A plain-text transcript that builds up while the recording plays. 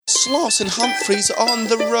Sloss and Humphreys on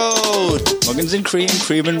the road. Muggins and cream,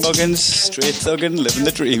 cream and muggins, straight thuggin', living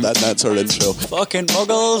the dream. That's our intro. Fucking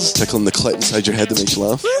muggles. Tickling the clit inside your head that makes you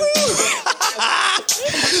laugh.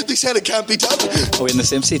 They said it can't be done. Are we in the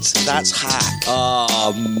same seats? That's hack.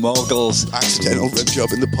 Ah, muggles. Accidental rib job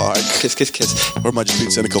in the park. Kiss, kiss, kiss. Or am I just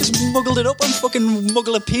being cynical? Muggled it up on fucking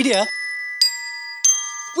Mugglepedia.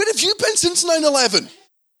 Where have you been since 9/11?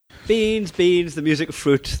 Beans, the music of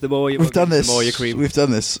fruit. The more you We've done this. the more you cream. We've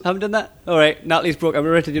done this. Haven't done that? Alright, Natalie's broke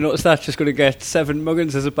Emirate. Did you notice that? Just going to get 7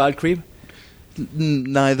 muggins as a bad cream.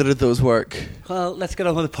 Neither of those work. Well, let's get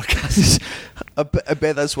on with the podcast. I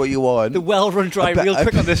bet that's what you want. The well-run dry real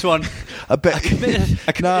quick on this one. I bet. I committed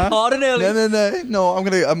hard and early. No.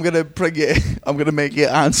 I'm gonna bring you. I'm gonna make you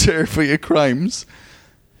answer for your crimes.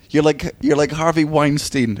 You're like Harvey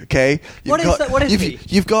Weinstein, okay? What is he?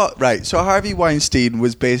 You've got right. So Harvey Weinstein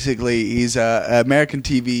was he's an American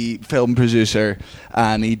TV film producer,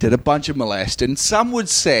 and he did a bunch of molesting. Some would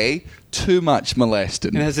say too much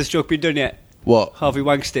molesting. And has this joke been done yet? What? Harvey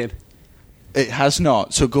Weinstein. It has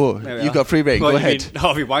not. So go. You've got free reign. Go ahead.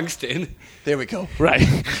 Harvey Weinstein. There we go. Right.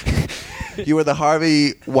 You are the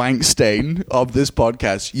Harvey Weinstein of this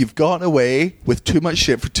podcast. You've gotten away with too much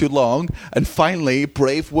shit for too long, and finally,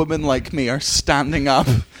 brave women like me are standing up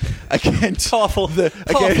against Powerful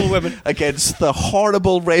women against the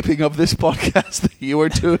horrible raping of this podcast that you are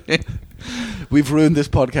doing. We've ruined this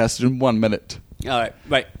podcast in 1 minute. All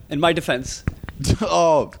right. In my defence,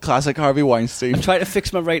 Oh, classic Harvey Weinstein. I tried to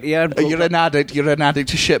fix my right ear. And You're an addict. You're an addict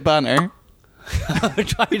to shit banner. I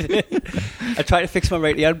tried to fix my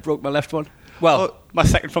right ear and broke my left one. Well, my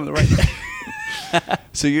second from the right.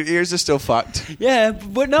 So your ears are still fucked. Yeah,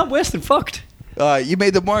 but not worse than fucked. You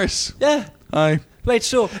made them worse. Yeah. Aye. Right,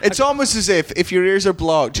 so... It's almost as if your ears are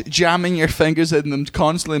blocked, jamming your fingers in them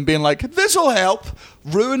constantly and being like, this'll help,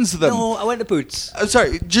 ruins them. No, I went to Boots. I'm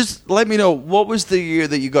sorry, just let me know, what was the year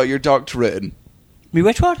that you got your doctorate in? Me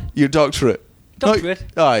which one? Your doctorate. Doctorate?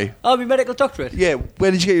 No, aye. Oh, my medical doctorate? Yeah,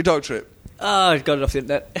 when did you get your doctorate? Oh, I got it off the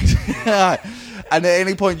internet. And at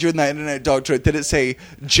any point during that internet doctorate, did it say,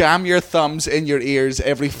 jam your thumbs in your ears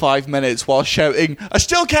every 5 minutes while shouting, I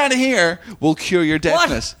still can't hear, will cure your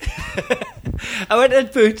deafness? I went to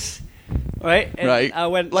Boots, right? Right. I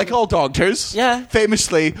went... Like all doctors. Yeah.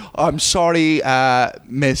 Famously, I'm sorry,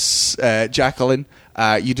 Miss Jacqueline,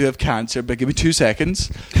 you do have cancer, but give me 2 seconds.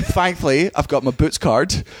 Thankfully, I've got my Boots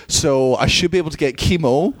card, so I should be able to get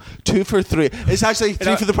chemo 2 for 3. It's actually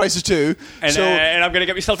 3 for the price of 2. And I'm going to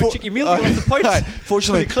get myself a cheeky meal. The point.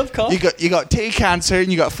 Fortunately, you got T cancer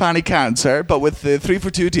and you got fanny cancer, but with the 3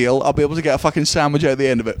 for 2 deal, I'll be able to get a fucking sandwich out the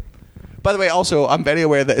end of it. By the way, also, I'm very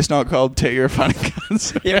aware that it's not called titty or fanny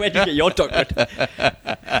cancer. Yeah, where did you get your doctorate?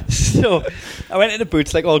 So, I went into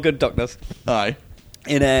Boots like all good doctors. Aye.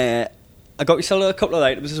 And I got myself a couple of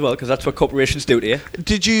items as well, because that's what corporations do to you.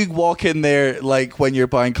 Did you walk in there like when you're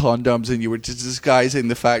buying condoms and you were disguising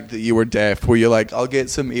the fact that you were deaf? Were you like, I'll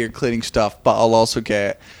get some ear cleaning stuff, but I'll also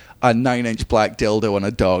get a 9-inch black dildo and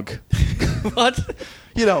a dog? What?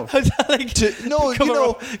 You know, How's that like to cover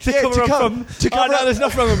no, there's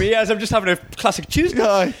nothing wrong with me. Yes, I'm just having a classic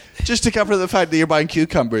Tuesday. Just to cover the fact that you're buying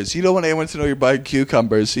cucumbers. You don't want anyone to know you're buying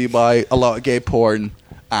cucumbers, so you buy a lot of gay porn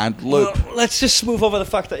and loop. Well, let's just move over the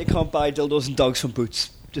fact that you can't buy dildos and dogs from Boots.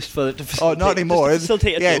 Just for the Oh, not anymore.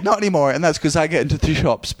 Not anymore, and that's because I get into the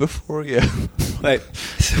shops before you. Right,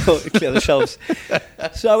 so clear the shelves.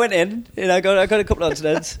 So I went in and I got a couple of odds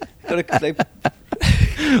and ends.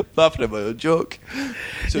 Laughing at my own joke.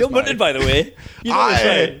 So you're munted, by the way. You know this,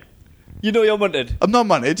 right? You know you're munted. I'm not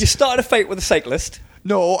munted. You started a fight with a cyclist.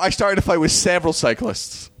 No, I started a fight with several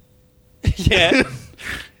cyclists. Yeah.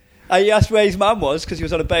 You asked where his mum was because he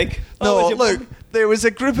was on a bike. No, look, there was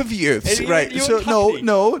a group of youths, right? So no. He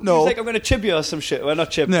was like, I'm going to chib you or some shit. Well,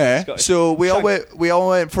 not chib. Nah. So we all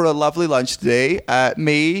went for a lovely lunch today.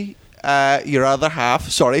 Me, your other half.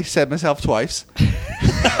 Sorry, said myself twice.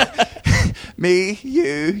 Me,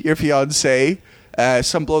 you, your fiance,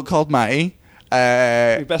 some bloke called Matty.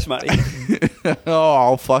 Your best Matty. Oh,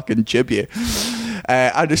 I'll fucking jib you.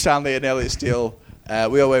 Andrew Stanley and Elliot Steele.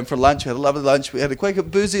 We all went for lunch. We had a lovely lunch. We had a quite a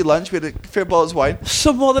boozy lunch. We had a fair bottle of wine.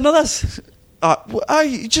 Some more than others.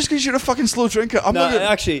 Just because you're a fucking slow drinker.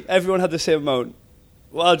 Actually, everyone had the same amount.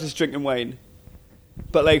 Well, I was just drinking wine.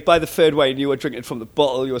 But like by the third wine, you were drinking from the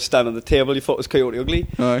bottle. You were standing on the table. You thought it was Coyote Ugly.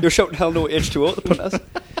 Aye. You were shouting hell no H2O at the punters.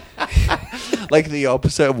 Like the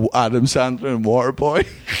opposite of Adam Sandler and Waterboy.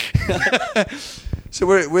 So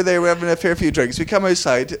we're there, we're having a fair few drinks. We come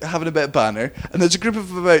outside, having a bit of banter, and there's a group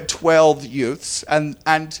of about 12 youths, and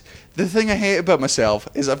The thing I hate about myself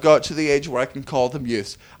is I've got to the age where I can call them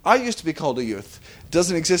youths. I used to be called a youth. It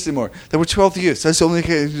doesn't exist anymore. There were 12 youths. That's the only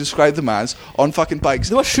thing I can describe them as on fucking bikes.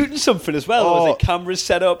 They were shooting something as well. There was like cameras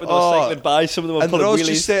set up and they were cycling by. Some of them were and pulling they're all wheelies.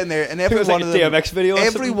 just sitting there, and I think every it was one like of a them, DMX video or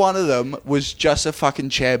every something. one of them was just a fucking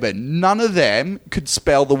Chebin. None of them could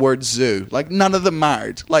spell the word zoo. Like, none of them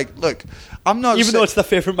mattered. Like, look, I'm not Even though it's their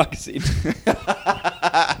favourite magazine.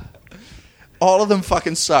 all of them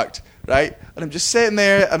fucking sucked, right? And I'm just sitting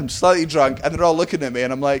there and I'm slightly drunk and they're all looking at me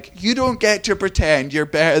and I'm like, you don't get to pretend you're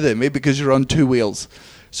better than me because you're on two wheels.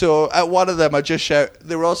 So at one of them I just shout,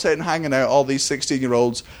 they were all sitting hanging out, all these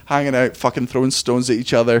 16-year-olds hanging out, fucking throwing stones at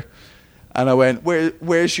each other. And I went,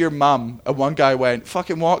 where's your mum? And one guy went,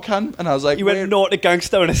 fucking what, cunt? And I was like, You went naughty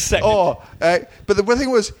gangster in a second. Oh, but the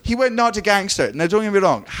thing was, he went not to gangster. Now, don't get me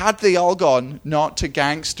wrong. Had they all gone not to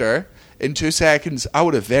gangster in 2 seconds, I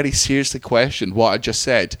would have very seriously questioned what I just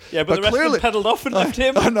said. Yeah, but the rest of them pedalled off and left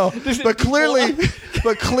him. I know,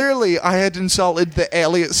 but clearly, I had insulted the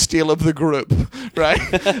Elliot Steele of the group, right?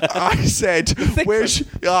 I said, "Where's?"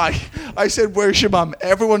 I said, "Where's your mum?"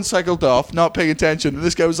 Everyone cycled off, not paying attention. And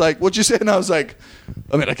this guy was like, "What'd you say?" And I was like,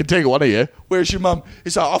 "I mean, I can take one of you. Where's your mum?"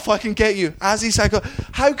 He's like, "I'll fucking get you." As he cycled,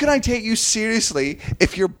 how can I take you seriously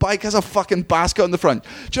if your bike has a fucking basket on the front?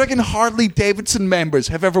 Do you reckon Harley Davidson members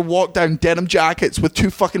have ever walked down denim jackets with 2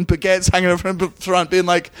 fucking baguettes hanging over the front, being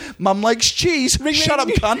like, "Mum likes cheese"? Ring, Shut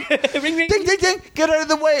ring. up, cunt! Ring, ring. Ding, ding, ding! Get out of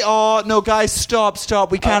the way! Oh no, guys,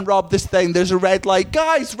 stop! We can't rob this thing. There's a red light,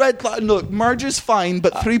 guys. Red light. Look, merge is fine,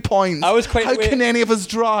 but 3 points. I was quite How aware- can any of us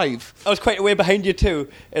drive? I was quite a way behind you too,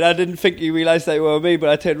 and I didn't think you realised that you were me. But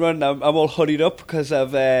I turned around, and I'm all hoodied up because I'm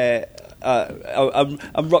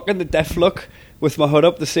rocking the deaf look with my hood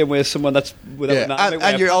up, the same way as someone that's without an arm.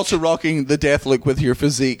 And you're also rocking the death look with your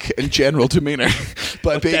physique and general demeanour,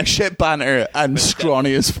 but being shit banter and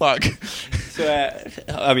scrawny as fuck. So,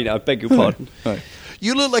 I mean, I beg your pardon. Right.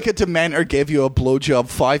 You look like a Dementor gave you a blowjob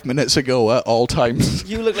 5 minutes ago at all times.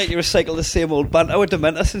 You look like you recycle the same old banter with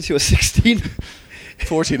Dementor since you were 16.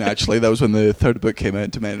 14, actually. That was when the third book came out.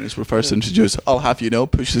 Dementors were first introduced. I'll have you know,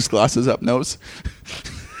 push his glasses up nose.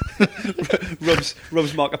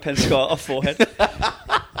 rubs marker pen scar off forehead.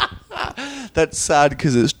 That's sad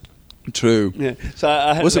because it's true. Yeah. So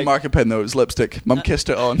I had Wasn't marker pen though, it was lipstick. Mum kissed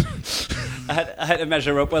it on. I had to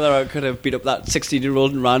measure up whether I could have beat up that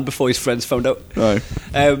 16-year-old and ran before his friends found out. No.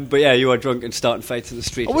 But yeah, you were drunk and starting fights in the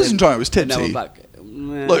street. I wasn't drunk, I was and now tipsy. I'm back.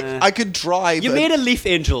 Look, I could drive. You made a leaf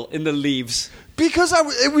angel in the leaves. Because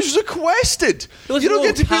it was requested. There was You don't no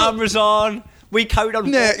get to be. cameras on. We carried on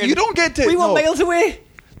Nah, walking. you don't get to. We were no. miles away.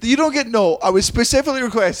 You don't get no. I was specifically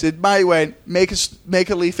requested. Mary went make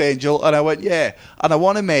a leaf angel, and I went yeah. And I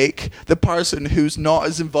want to make the person who's not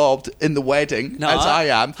as involved in the wedding as I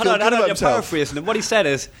am feel good about You're himself. paraphrasing him. What he said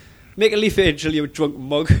is, make a leaf angel, you drunk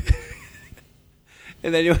mug.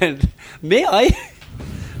 And then you went, may I?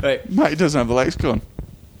 Right, Mike doesn't have a lexicon.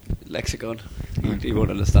 lexicon. He won't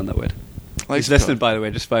understand that word. He's Lexicon. listening, by the way,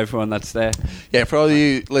 just for everyone that's there. Yeah, for all of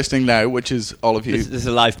you listening now, which is all of you. This is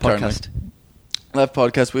a live currently. podcast. Live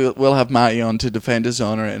podcast. We'll have Matty on to defend his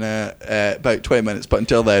honour in about 20 minutes. But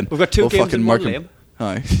until then, We've got 2 we'll games fucking in murk one, him.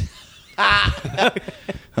 Liam. Hi.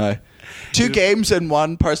 Hi. 2 games and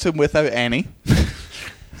 1 person without any.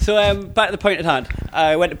 So back to the point at hand.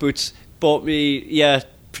 I went to Boots, bought me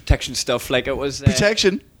protection stuff. Like it was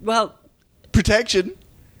Protection. Well, Protection.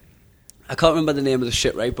 I can't remember the name of the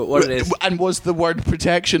shit, right? But what it is, And was the word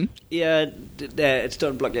protection, it's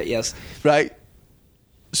done blocked yet. Yes, right?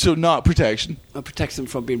 So not protection. it protects them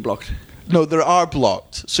from being blocked. No, they are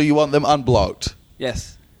blocked. So you want them unblocked.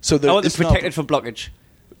 Yes, So I want them it's not- protected from blockage.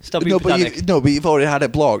 Stop being pedantic. but you've already had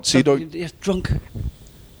it blocked, so you don't. You're drunk.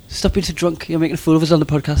 Stop being so drunk. You're making a fool of us on the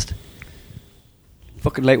podcast.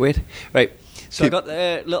 Fucking lightweight. Right. So I got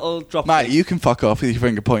the little drop. Matt, thing. you can fuck off with your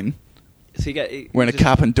finger pointing. So you get Wearing a just-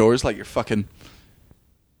 cap and doors like you're fucking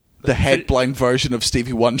the head blind version of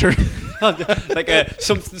Stevie Wonder. like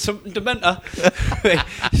something Dementor.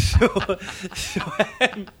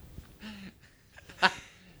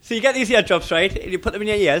 So you get these ear drops, right? And you put them in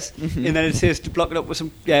your ears, Mm-hmm. and then it says to block it up with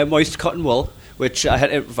some moist cotton wool, which I had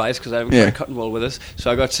to improvise because I haven't got cotton wool with us.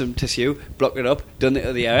 So I got some tissue, blocked it up, done it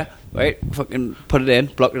to the air, right? Fucking put it in,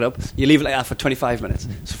 blocked it up. You leave it like that for 25 minutes.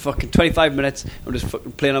 So fucking 25 minutes, I'm just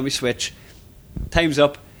fucking playing on my Switch. Time's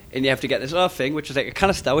up. And you have to get this other thing, which is like a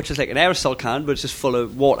canister, which is like an aerosol can, but it's just full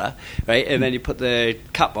of water, right? And then you put the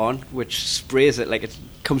cap on, which sprays it like it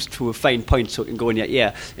comes to a fine point so it can go in your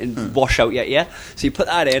ear and wash out your ear. So you put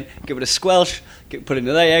that in, give it a squelch, put it in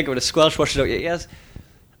the other ear, give it a squelch, wash it out your ears.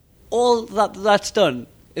 All that's done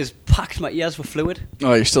is packed my ears with fluid.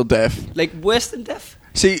 Oh, you're still deaf. Like worse than deaf.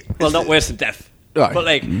 See, Well, not worse than deaf. Right. But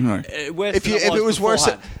like, Right. worse If than it was worse,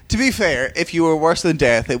 beforehand. to be fair, if you were worse than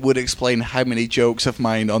death, it would explain how many jokes of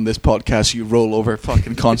mine on this podcast you roll over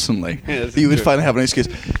fucking constantly. Yeah, that's You would true. finally have an excuse.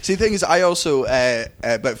 See, the thing is, I also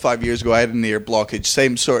about 5 years ago I had an ear blockage,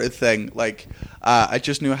 same sort of thing. Like, I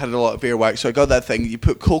just knew I had a lot of earwax, so I got that thing. You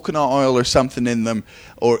put coconut oil or something in them,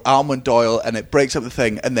 or almond oil, and it breaks up the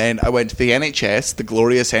thing. And then I went to the NHS, the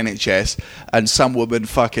glorious NHS, and some woman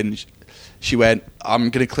fucking. She went, I'm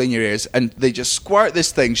going to clean your ears. And they just squirt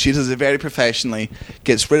this thing. She does it very professionally,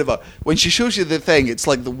 gets rid of it. When she shows you the thing, it's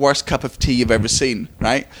like the worst cup of tea you've ever seen,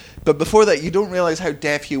 right? But before that, you don't realise how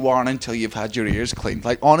deaf you are until you've had your ears cleaned.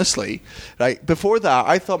 Like, honestly, right? Before that,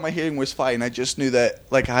 I thought my hearing was fine. I just knew that,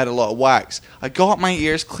 like, I had a lot of wax. I got my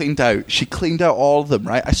ears cleaned out. She cleaned out all of them,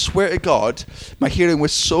 right? I swear to God, my hearing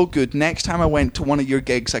was so good. Next time I went to one of your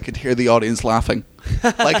gigs, I could hear the audience laughing.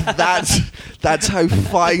 Like, that's how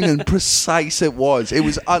fine and precise it was. It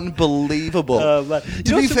was unbelievable. Man.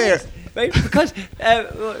 To be fair, right? Because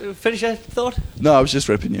finish your thought. no, I was just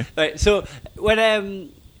ripping you. Right. So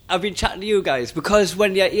when I've been chatting to you guys, because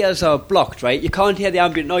when your ears are blocked, right, you can't hear the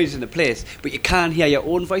ambient noise in the place, but you can hear your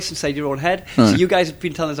own voice inside your own head. So Right. you guys have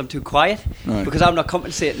been telling us I'm too quiet Right. because I'm not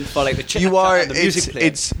compensating for like the chit You are. and the music playing.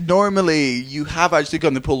 It's normally you have actually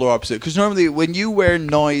gone the polar opposite because normally when you wear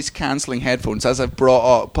noise cancelling headphones, as I've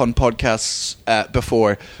brought up on podcasts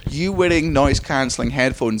before, you wearing noise cancelling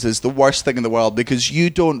headphones is the worst thing in the world because you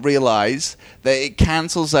don't realise that it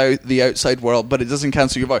cancels out the outside world, but it doesn't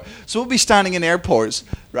cancel your voice. So we'll be standing in airports,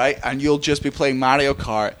 right, and you'll just be playing Mario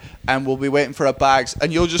Kart, and we'll be waiting for our bags,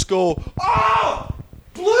 and you'll just go, "Oh,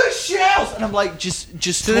 blue shells!" And I'm like, just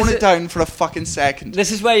So tone this it is- down for a fucking second.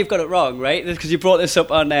 This is where you've got it wrong, right? Because you brought this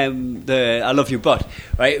up on the I Love You But,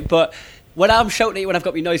 right? But when I'm shouting at you when I've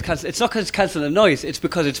got my noise cancelled, it's not because it's cancelling the noise, it's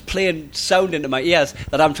because it's playing sound into my ears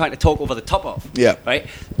that I'm trying to talk over the top of. Yeah. Right?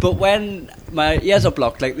 But when my ears are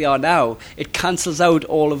blocked like they are now, it cancels out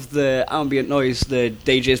all of the ambient noise, the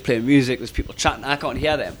DJ's playing music, there's people chatting, I can't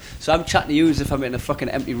hear them. So I'm chatting to you as if I'm in a fucking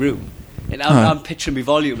empty room. And I'm pitching my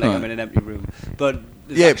volume like I'm in an empty room. But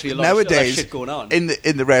there's actually a lot of nowadays shit going on. in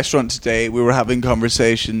the restaurant today, we were having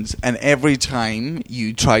conversations, and every time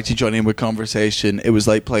you tried to join in with conversation, it was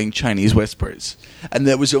like playing Chinese whispers, and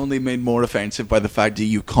that was only made more offensive by the fact that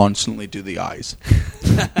you constantly do the eyes.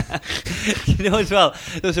 You know, as well,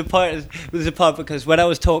 there was a part because when I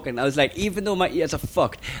was talking, I was like, even though my ears are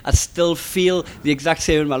fucked, I still feel the exact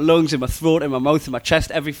same in my lungs, in my throat, in my mouth, in my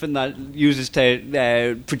chest, everything that uses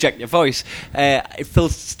to project your voice. It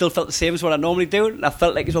still felt the same as what I normally do, and I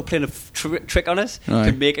felt like it was playing a trick on us Aye.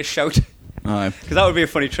 to make us shout. Aye. Because that would be a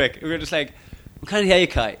funny trick. We were just like, we can't hear you,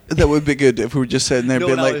 Kai. That would be good if we were just sitting there No,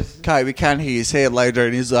 being no, like, it's- Kai, we can't hear you, say it louder.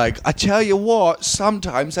 And he's like, I tell you what,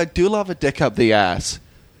 sometimes I do love a dick up the ass.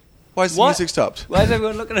 Why is the What? music stopped? Why is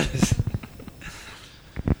everyone looking at us?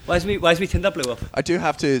 Why is me Tinder blew up? I do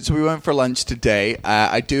have to. So we went for lunch today.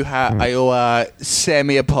 I owe a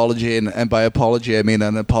semi apology, and by apology I mean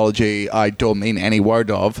an apology I don't mean any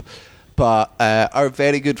word of. But our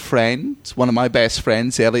very good friend, one of my best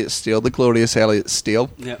friends, Elliot Steele, the glorious Elliot Steele,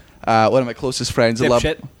 Yeah. One of my closest friends,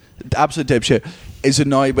 Dipshit. absolute dipshit, is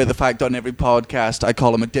annoyed by the fact on every podcast I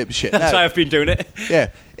call him a dipshit. That's Now, why I've been doing it. yeah.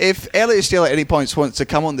 If Elliot Steele at any point wants to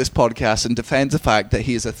come on this podcast and defend the fact that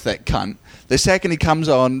he is a thick cunt, the second he comes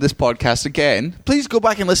on this podcast again, please go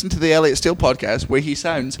back and listen to the Elliot Steele podcast where he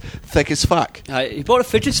sounds thick as fuck. He bought a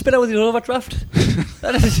fidget spinner with his overdraft.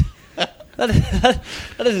 That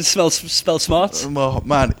doesn't spell smart. Oh,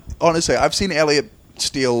 man, honestly, I've seen Elliot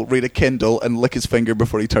Steele read a Kindle and lick his finger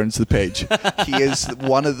before he turns the page. He is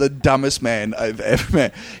one of the dumbest men I've ever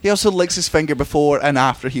met. He also licks his finger before and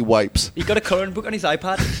after he wipes. He got a current book on his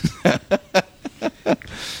iPad.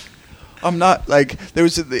 I'm not like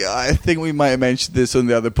I think we might have mentioned this on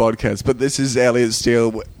the other podcast, but this is Elliot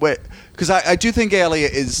Steele. Because I do think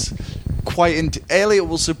Elliot is quite. Elliot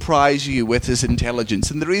will surprise you with his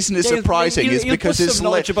intelligence, and the reason it's surprising is because it's it's some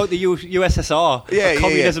knowledge about the USSR, or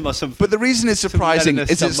communism, or something. But the reason it's surprising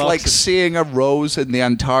is it's like seeing a rose in the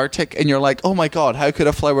Antarctic, and you're like, oh my god, how could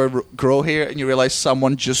a flower grow here? And you realize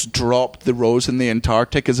someone just dropped the rose in the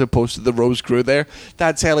Antarctic as opposed to the rose grew there.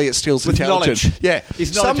 That's Elliot Steele's With intelligence. knowledge. Yeah,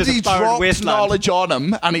 His knowledge is somebody a barren dropped wasteland. knowledge on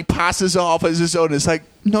him, and he passes it off as his own. It's like,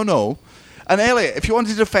 no. And Elliot, if you want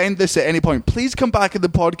to defend this at any point, please come back in the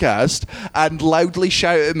podcast and loudly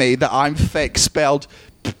shout at me that I'm thick, spelled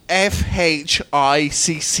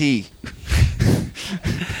FHICC.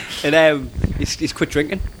 And he's quit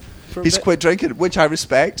drinking. He's quit drinking, which I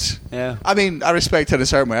respect. Yeah. I mean, I respect it in a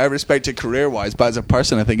certain way. I respect it career-wise, but as a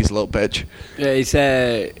person, I think he's a little bitch. Yeah, it's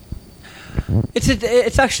a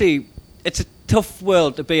tough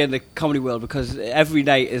world to be in the comedy world because every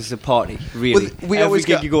night is a party, really. Well, we every always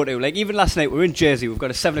gig get- you go to. Like, even last night, we were in Jersey, we've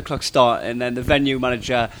got a 7 o'clock start, and then the venue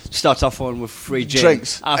manager starts off on with free gin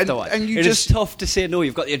Drinks. afterwards. And you It is just- tough to say no.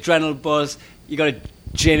 You've got the adrenaline buzz, you got a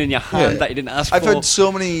gin in your hand that you didn't ask I've for. had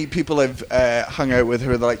so many people I've hung out with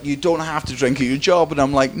who are like, you don't have to drink at your job, and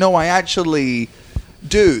I'm like, no, I actually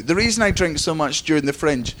do. The reason I drink so much during the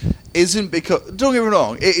Fringe isn't because, don't get me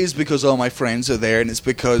wrong, it is because all my friends are there, and it's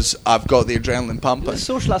because I've got the adrenaline pumping. The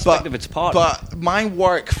social aspect of it's part. But my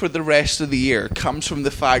work for the rest of the year comes from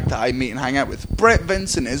the fact that I meet and hang out with. Brett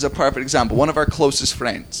Vincent is a perfect example, one of our closest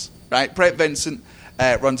friends, right? Brett Vincent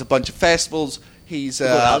runs a bunch of festivals. He's Good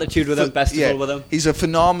Altitude with him, Festival with him. He's a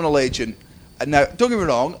phenomenal agent. And now, don't get me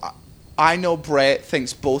wrong, I know Brett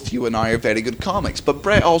thinks both you and I are very good comics, but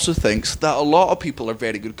Brett also thinks that a lot of people are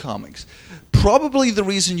very good comics. Probably the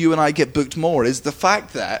reason you and I get booked more is the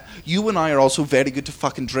fact that you and I are also very good to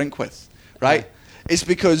fucking drink with, right? It's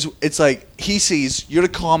because it's like he sees you're a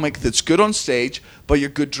comic that's good on stage, but you're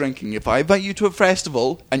good drinking. If I invite you to a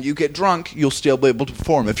festival and you get drunk, you'll still be able to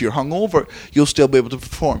perform. If you're hungover, you'll still be able to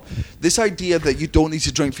perform. This idea that you don't need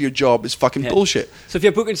to drink for your job is fucking bullshit. So if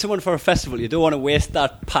you're booking someone for a festival, you don't want to waste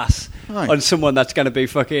that pass on someone that's going to be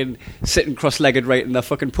fucking sitting cross-legged writing their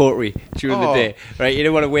fucking poetry during the day, right? You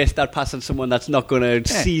don't want to waste that pass on someone that's not going to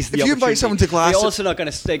seize the If you opportunity. invite someone to Glastonbury, you're also not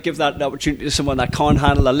going to give that opportunity to someone that can't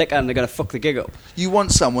handle a liquor and they're going to fuck the gig up. You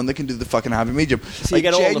want someone that can do the fucking happy medium. So you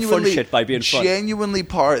get all the fun genuinely- shit by being fun. Genuinely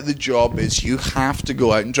part of the job is you have to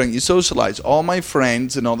go out and drink. You socialise. All my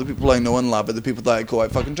friends and all the people I know and love are the people that I go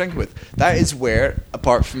out fucking drinking with. That is where,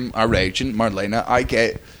 apart from our agent, Marlena, I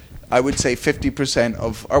get, I would say 50%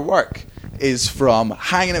 of our work is from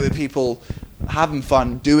hanging out with people, having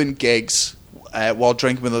fun, doing gigs, while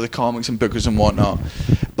drinking with other comics and bookers and whatnot.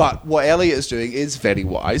 But what Elliot is doing is very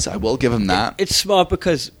wise. I will give him that. It's smart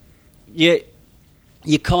because you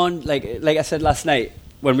can't, like I said last night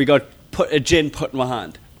when we got a gin put in my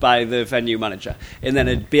hand by the venue manager and then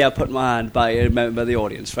a beer put in my hand by a member of the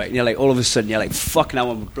audience, right? And you're like, all of a sudden you're like, fuck, now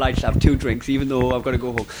I'm obliged to have 2 drinks even though I've got to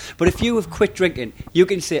go home. But if you have quit drinking, you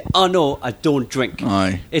can say, oh no, I don't drink.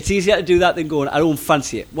 Aye. It's easier to do that than going, I don't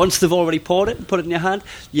fancy it. Once they've already poured it and put it in your hand,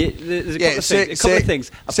 there's a couple of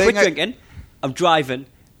things. I've quit drinking, I'm driving,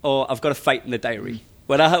 or I've got a fight in the diary.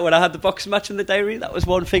 When I had the boxing match in the diary, that was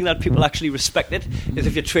one thing that people actually respected, is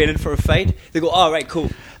if you're training for a fight, they go, all right, cool.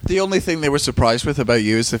 The only thing they were surprised with about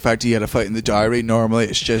you is the fact you had a fight in the diary. Normally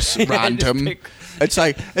it's just random. It's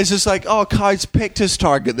just like, oh, Kai's picked his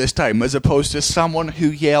target this time, as opposed to someone who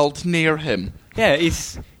yelled near him. Yeah,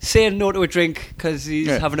 he's saying no to a drink because he's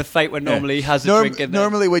having a fight when normally he has a drink in there.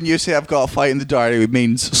 Normally when you say I've got a fight in the diary, it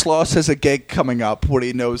means Sloss has a gig coming up where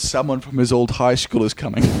he knows someone from his old high school is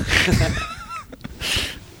coming.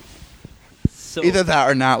 So, Either that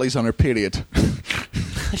or Natalie's on her period.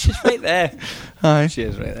 she's right there. Hi. She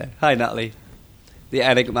is right there. Hi, Natalie. The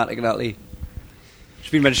enigmatic Natalie.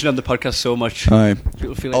 She's been mentioned on the podcast so much. Hi.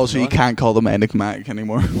 People feel like Also, you can't call them enigmatic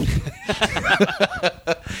anymore. I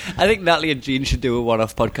think Natalie and Gene should do a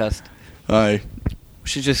one-off podcast. Hi. We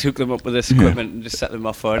should just hook them up with this equipment and just set them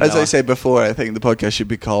off for an As hour. I said before, I think the podcast should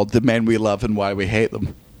be called The Men We Love and Why We Hate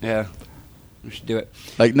Them. Yeah. We should do it.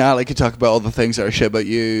 Like, Natalie could talk about all the things that are shit about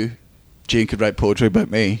you. Gene could write poetry about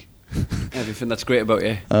me. Everything that's great about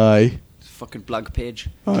you. Aye. It's a fucking blank page.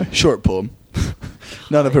 Aye. Short poem.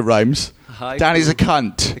 None of it rhymes. Hi. Danny's a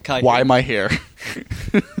cunt. A Kai Why who? am I here?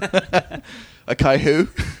 A Kai who?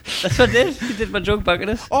 That's what I did. You did my joke back at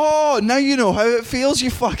us. Oh, now you know how it feels, you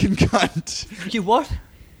fucking cunt. You what?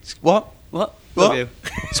 What? What? What? Love you.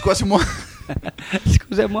 Excusez-moi.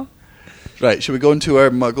 Excusez-moi. Right, shall we go into our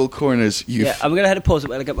muggle corners? Yeah, I'm going to head to pause it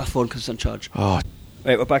while I get my phone because it's on charge. Oh,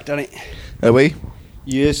 Right, we're back, Danny. are we?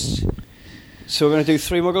 Yes. So we're going to do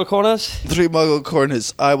 3 Muggle corners. 3 muggle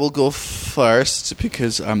corners. I will go first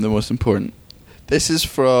because I'm the most important. This is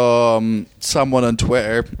from someone on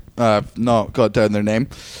Twitter. I've not got down their name.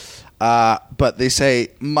 But they say,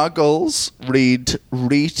 muggles read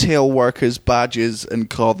retail workers' badges and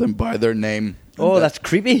call them by their name. Oh, that's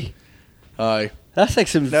creepy. Aye. That's like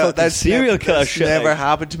some No, fucking that's serial killer that's shit. never like.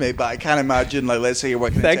 happened to me, but I can't imagine, like, let's say you're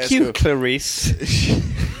working at Thank you, Tesco. Clarice.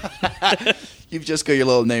 You've just got your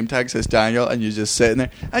little name tag says Daniel, and you're just sitting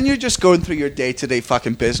there, and you're just going through your day-to-day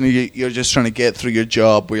fucking business. You're just trying to get through your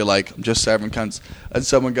job where you're like, I'm just serving cunts, and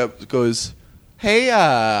someone goes,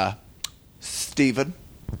 hey, Stephen.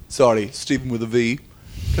 Sorry, Stephen with a V.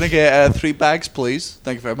 Can I get 3 bags, please?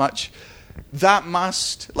 Thank you very much. That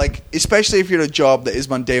must, like, especially if you're a job that is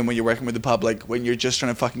mundane when you're working with the public, when you're just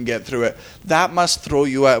trying to fucking get through it, that must throw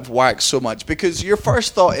you out of whack so much, because your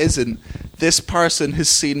first thought isn't, this person has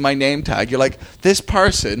seen my name tag. You're like, this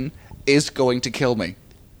person is going to kill me.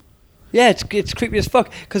 Yeah, it's creepy as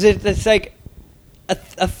fuck because it's like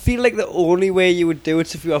I feel like the only way you would do it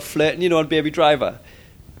is if you were flirting, on Baby Driver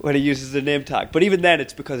when he uses the name tag. But even then,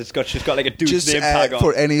 it's because she's got like a dude's name tag on.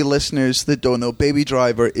 For any listeners that don't know, Baby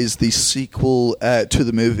Driver is the sequel to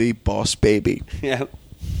the movie Boss Baby. Yeah.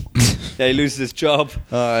 Yeah, he loses his job.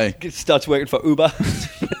 Aye. Starts working for Uber.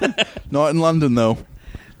 Not in London though.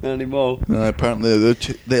 Not anymore. Apparently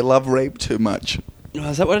they love rape too much. Oh,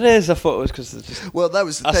 is that what it is? I thought it was because they just that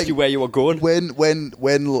was the asked thing. you where you were going. When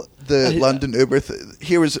the London Uber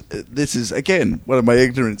this is again one of my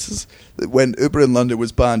ignorances. When Uber in London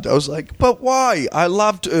was banned, I was like, but why? I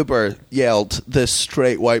loved Uber, yelled this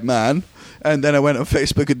straight white man. And then I went on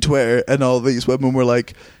Facebook and Twitter, and all these women were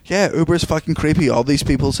like, yeah, Uber's fucking creepy. All these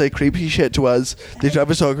people say creepy shit to us. They drive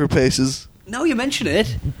us awkward places. Now you mention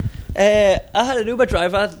it, I had an Uber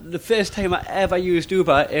driver the first time I ever used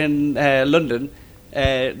Uber in London.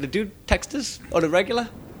 The dude texts us on a regular.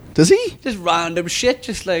 Does he? Just random shit,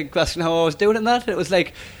 just like asking how I was doing and that. And it was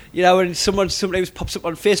like, when someone sometimes pops up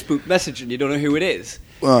on Facebook message and you don't know who it is.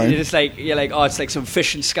 Right. And you're like, oh, it's like some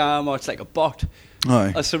phishing scam or it's like a bot.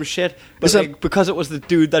 Aye. Or some shit. But because it was the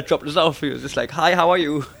dude that dropped us off, he was just like, hi, how are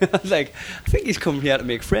you? I was like, I think he's come here to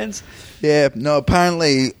make friends. Yeah, no,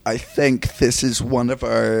 apparently I think this is one of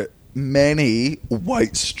our many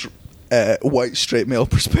white straight male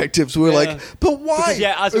perspectives. We're like, but why?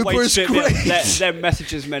 Because, as a white Uber's straight male, great. their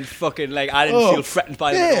messages meant fucking, like, I didn't feel threatened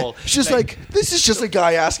by them at all. It's just like, this is just a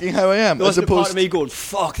guy asking how I am. There As wasn't a part opposed of me going,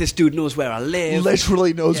 fuck, this dude knows where I live.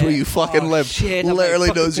 literally knows where you fucking live. Shit, literally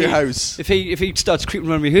like, knows your fucking house. If he starts creeping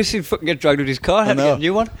around my house, he'd fucking get dragged out of his car. Have to get a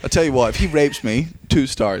new one. I'll tell you what, if he rapes me, 2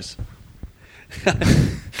 stars.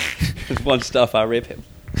 There's 1 star if I rape him.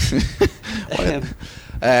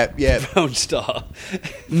 Yeah. Brown star.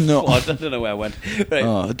 No. I don't know where I went. Right.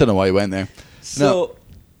 Oh, I don't know why you went there. So,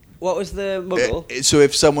 what was the muggle? So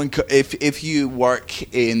if someone, if you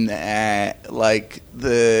work in like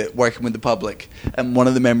the working with the public, and one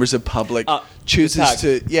of the members of public chooses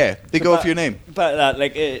to, they go for your name. But that,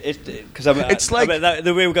 like, because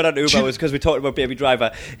the way we got on Uber was because we talked about Baby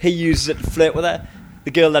Driver. He uses it to flirt with her. The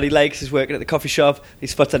girl that he likes is working at the coffee shop. He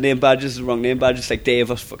spots her name badges, the wrong name badges, like Dave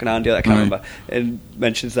or fucking Andy, I can't remember, and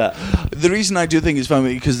mentions that. The reason I do think it's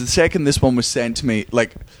funny because the second this one was sent to me,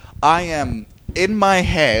 like, I am in my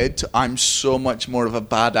head, I'm so much more of a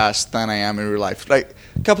badass than I am in real life. Like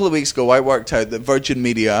a couple of weeks ago, I worked out that Virgin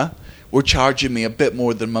Media were charging me a bit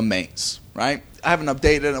more than my mates. Right? I haven't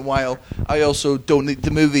updated in a while. I also don't need the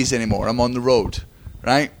movies anymore. I'm on the road.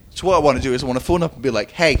 Right? So what I want to do is I want to phone up and be like,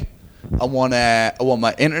 hey. I want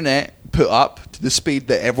my internet put up to the speed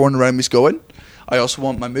that everyone around me is going. I also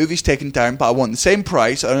want my movies taken down, but I want the same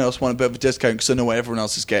price. And I also want a bit of a discount because I know what everyone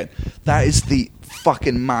else is getting. That is the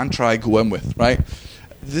fucking mantra I go in with, right?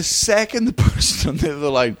 The second the person on the other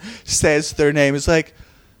line says their name, it's like,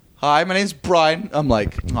 hi, my name's Brian. I'm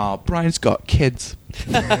like, oh, Brian's got kids.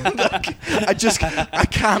 Like, I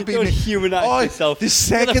can't be. Don't humanize yourself. The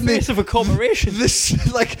second the face of a corporation.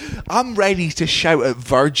 I'm ready to shout at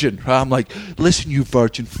Virgin. Right? I'm like, listen, you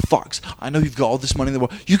Virgin fucks. I know you've got all this money in the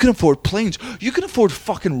world. You can afford planes. You can afford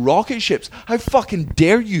fucking rocket ships. How fucking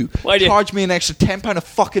dare you charge me an extra £10 a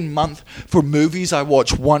fucking month for movies I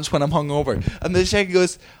watch once when I'm hungover? And the second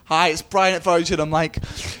goes, hi, it's Brian at Virgin. I'm like,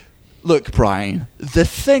 look, Brian, the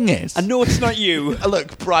thing is... I know it's not you.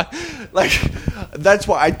 Look, Brian, like, that's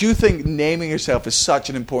why I do think naming yourself is such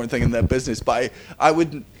an important thing in that business, but I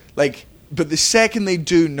wouldn't, like, but the second they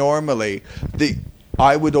do normally,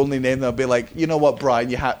 I would only name them, I'll be like, you know what,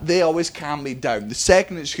 Brian, they always calm me down. The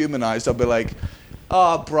second it's humanized, I'll be like,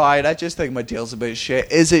 oh, Brian, I just think my deal's a bit shit.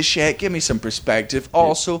 Is it shit? Give me some perspective.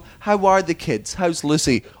 Also, how are the kids? How's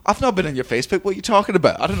Lucy? I've not been on your Facebook. What are you talking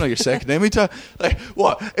about? I don't know your second name. Like,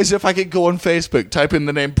 what? As if I could go on Facebook, type in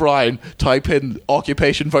the name Brian, type in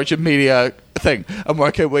occupation Virgin Media thing, and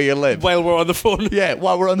work out where you live. While we're on the phone. Yeah,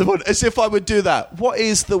 while we're on the phone. As if I would do that. What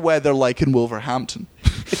is the weather like in Wolverhampton?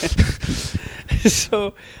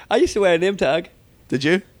 So, I used to wear a name tag. Did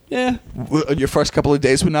you? Yeah. On your first couple of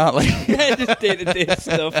days with Natalie? Yeah, just day-to-day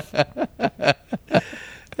stuff. That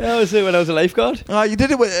was it when I was a lifeguard. You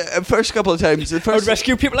did it with, first couple of times. I would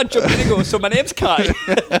rescue people and jump in and go, so my name's Kai.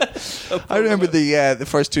 I remember the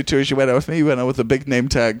first 2 tours you went out with me. You went out with a big name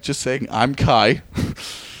tag just saying, I'm Kai.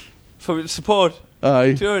 For support.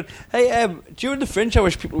 Aye. Hey, during the Fringe, I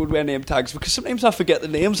wish people would wear name tags because sometimes I forget the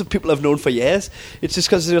names of people I've known for years. It's just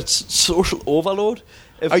because there's social overload.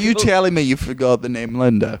 Are you telling me you forgot the name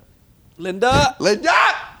Linda? Linda!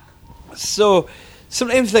 Linda! So,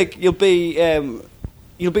 sometimes, like, you'll be,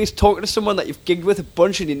 you'll be talking to someone that you've gigged with a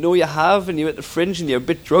bunch and you know you have, and you're at the Fringe and you're a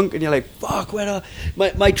bit drunk and you're like, fuck, where are...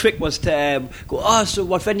 My trick was to go, so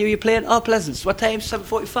what venue are you playing? Oh, Pleasance. What time?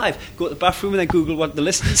 7:45. Go to the bathroom and then Google what the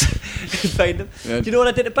listings and find them. Yeah. Do you know what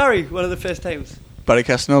I did at Barry one of the first times? Barry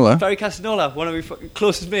Castanola. Barry Castanola, one of my fucking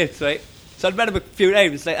closest mates, right? So I'd met him a few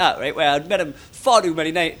times like that, right? Where I'd met him far too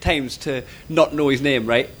many times to not know his name,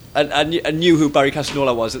 right? And I knew who Barry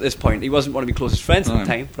Castanola was at this point. He wasn't one of my closest friends at the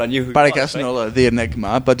time, but I knew who Barry he was. Castanola, Right? the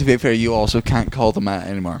enigma. But to be fair, you also can't call them that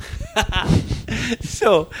anymore.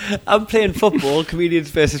 So I'm playing football, comedians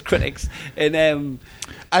versus critics, and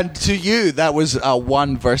to you, that was a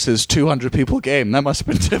 1 versus 200 people game. That must have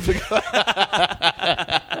been difficult.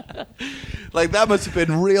 Like, that must have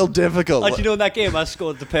been real difficult. do you know in that game I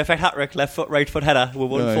scored the perfect hat trick, left foot, right foot header. We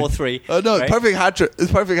won 4-3. Oh no, right? perfect hat trick.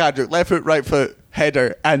 It's perfect hat trick. Left foot, right foot,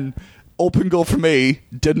 header, and open goal for me.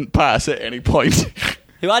 Didn't pass at any point.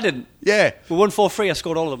 Who I didn't. Yeah. We won 4-3. I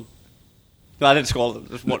scored all of them. No, I didn't score all of them.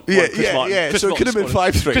 Just one, Yeah, Chris yeah, Martin. yeah. Chris So it Martin could have been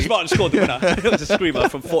scored it. 5-3. Chris Martin scored the winner. It was a screamer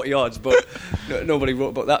from 40 yards, but nobody wrote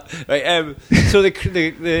about that. Right. So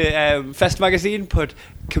the Fest magazine put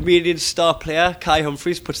comedian star player Kai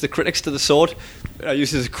Humphries puts the critics to the sword. I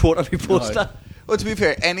used it as a quote on my poster. Well, to be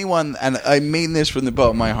fair, anyone, and I mean this from the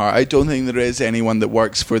bottom of my heart, I don't think there is anyone that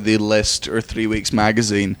works for the List or 3 Weeks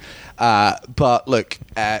magazine. But look,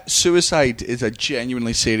 suicide is a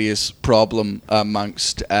genuinely serious problem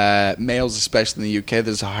amongst males, especially in the UK.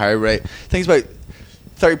 There's a higher rate. I think it's about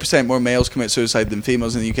 30% more males commit suicide than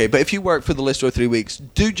females in the UK. But if you work for the List or 3 Weeks,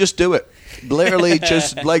 just do it. Literally,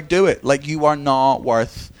 just do it. Like, you are not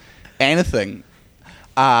worth anything.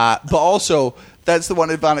 But also, that's the one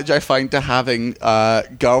advantage I find to having a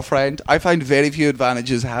girlfriend. I find very few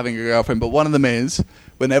advantages having a girlfriend, but one of them is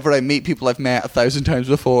whenever I meet people I've met 1,000 times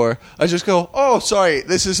before, I just go, oh, sorry,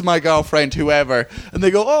 this is my girlfriend, whoever. And they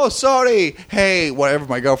go, oh, sorry, hey, whatever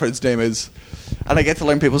my girlfriend's name is. And I get to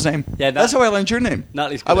learn people's name. Yeah, that's how I learned your name.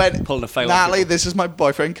 Natalie's I went, pulling a file. Natalie, this is my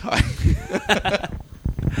boyfriend, Kai.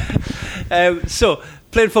 So,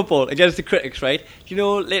 playing football against the critics, right? Do you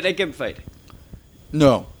know Late Night Gimp Fight?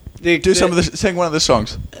 No. Sing one of the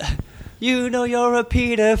songs. You know you're a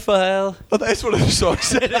paedophile. Oh, that's one of the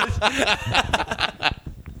songs.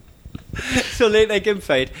 So Late Night Gimp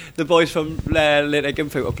Fight, the boys from Late Night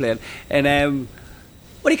Gimp Fight were playing, and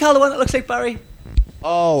what do you call the one that looks like Barry?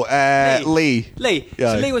 Oh, Lee. Lee.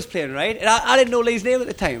 Yeah. So Lee was playing, right? And I didn't know Lee's name at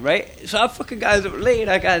the time, right? So I fucking guys up with Lee,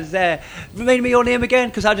 and I guys, remind me your name again,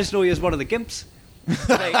 because I just know you as one of the Gimps.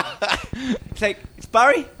 It's like, it's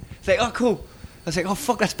Barry? It's like, oh, cool. I was like, oh,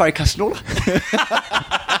 fuck, that's Barry Castanola.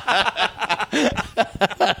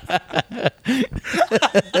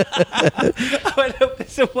 I went up to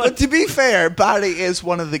someone. But to be fair, Barry is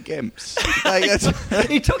one of the Gimps. Like,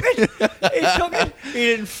 He took it. He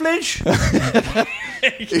didn't flinch.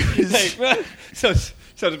 Sounds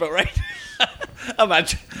about right.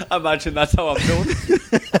 Imagine that's how I'm known.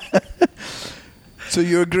 So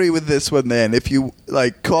you agree with this one then? If you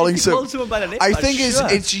like calling someone by the name, I think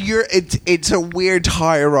it's a weird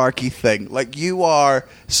hierarchy thing. Like, you are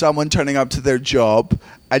someone turning up to their job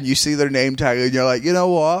and you see their name tag and you're like, you know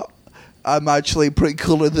what? I'm actually pretty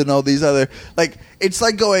cooler than all these other... Like, it's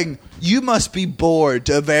like going, you must be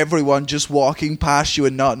bored of everyone just walking past you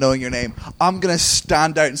and not knowing your name. I'm going to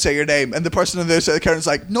stand out and say your name. And the person on the other side of the counter is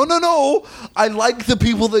like, no. I like the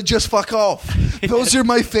people that just fuck off. Those are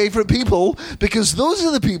my favourite people because those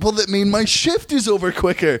are the people that mean my shift is over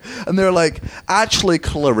quicker. And they're like, actually,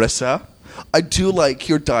 Clarissa, I do like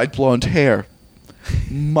your dyed blonde hair.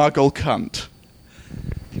 Muggle cunt.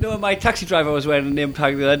 You know, my taxi driver was wearing a name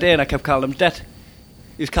tag the other day and I kept calling him Det.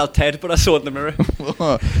 He was called Ted, but I saw it in the mirror.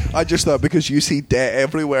 I just thought because you see Det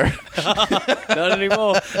everywhere. Not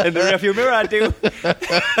anymore. In the rearview mirror, I do.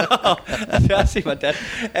 I see my dad.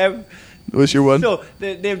 What's your one? So,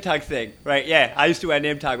 the name tag thing, right? Yeah, I used to wear a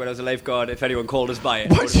name tag when I was a lifeguard. If anyone called us by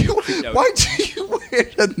it. Why do you wear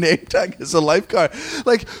a name tag as a lifeguard?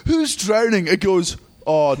 Like, who's drowning? It goes...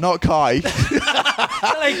 Oh, not Kai. Kai.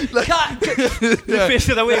 The face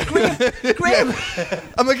of the way. Graham. Yeah.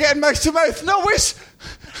 Am I getting mouth to mouth? No,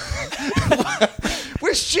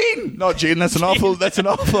 where's Jean? Not Jean. That's an awful.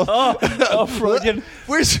 Oh, Freudian.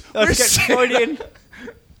 Where's Freudian?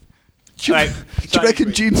 Do you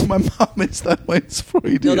reckon Jean's my mum? Is that why it's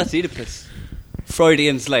Freudian? No, that's Oedipus.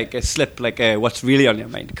 Freudian's like a slip, like what's really on your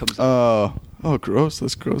mind comes out. Oh, gross.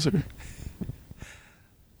 That's grosser.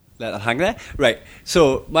 Let that hang there. Right.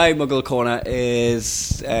 So my Muggle corner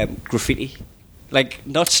is graffiti, like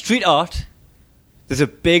not street art. There's a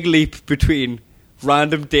big leap between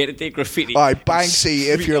random day-to-day graffiti. Alright,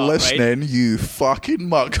 Banksy, if you're art, listening, right? you fucking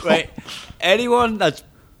Muggle. Right. Anyone that's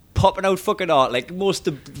popping out fucking art. Like most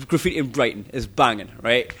of the graffiti in Brighton is banging,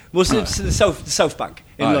 right? Most of it's in the South Bank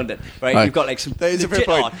in London, right? You've got like some That is a fair legit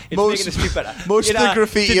point. art. It's making the street better. Most of the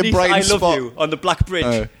graffiti in Denise, Brighton I love spot. you on the Black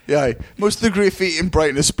Bridge. Yeah, most of the graffiti in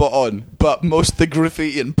Brighton is spot on, but most of the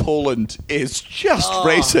graffiti in Poland is just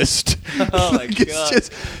racist. Oh my Like, God. it's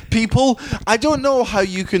just people. I don't know how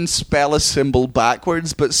you can spell a symbol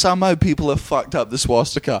backwards, but somehow people have fucked up the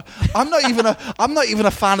swastika. I'm not even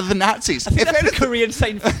a fan of the Nazis. I think that's the Korean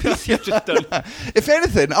sign for peace you've just done. If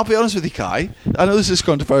anything, I'll be honest with you, Kai. I know this is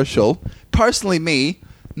controversial. Personally, me,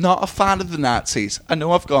 not a fan of the Nazis. I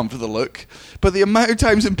know I've gone for the look, but the amount of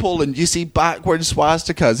times in Poland you see backwards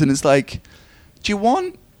swastikas, and it's like, do you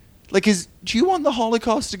want the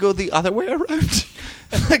Holocaust to go the other way around?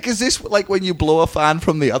 Like, is this like when you blow a fan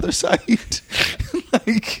from the other side?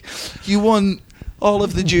 Like, you want all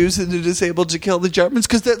of the Jews and the disabled to kill the Germans?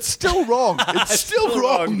 Because that's still wrong. It's still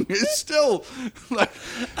wrong. It's still like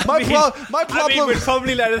my problem. I mean, we'd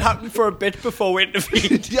probably let it happen for a bit before we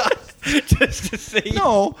intervened. Yeah. Just to see.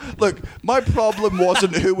 No, look, my problem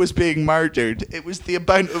wasn't who was being murdered. It was the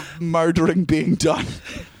amount of murdering being done.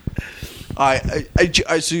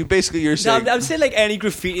 So basically you're saying... No, I'm saying like any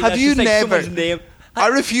graffiti. Have that's you just, like, never... someone's name. I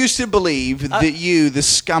refuse to believe that you, the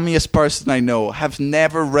scummiest person I know, have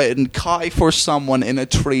never written Kai for someone in a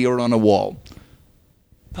tree or on a wall.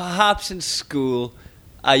 Perhaps in school,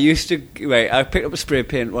 I used to... Right, I picked up a spray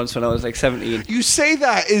paint once when I was like 17. You say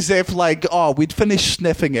that as if like, oh, we'd finished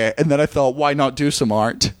sniffing it, and then I thought, why not do some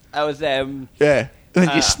art? I was... Yeah. And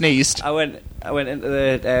then you sneezed. I went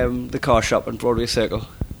into the car shop in Broadway Circle.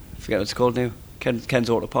 I forget what it's called now. Ken's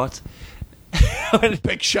Auto Parts.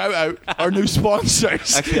 Big shout out, our new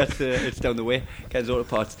sponsors. Actually, it's down the way. Ken's Auto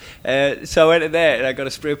Parts. So I went in there and I got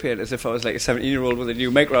a spray paint as if I was like a 17-year-old with a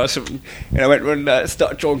new micro or something. And I went and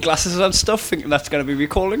started drawing glasses on stuff, thinking that's going to be my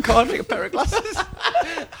calling card, like a pair of glasses.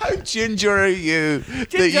 How ginger are you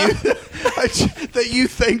that you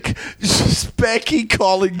think specky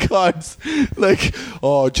calling cards like,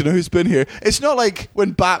 oh, do you know who's been here? It's not like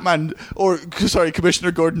when Batman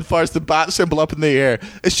Commissioner Gordon fires the bat symbol up in the air.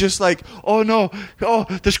 It's just like, oh no,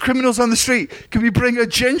 there's criminals on the street. Can we bring a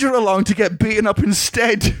ginger along to get beaten up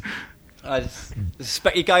instead? There's a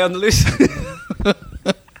specky guy on the loose.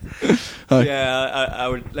 Yeah, I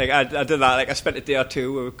would like. I did that. Like, I spent a day or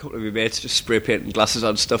two with a couple of my mates just spray painting glasses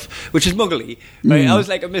on stuff, which is muggly, right? I was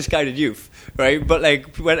like a misguided youth, right? But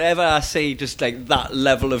like, whenever I see just like that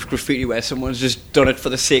level of graffiti where someone's just done it for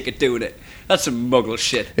the sake of doing it, that's some muggle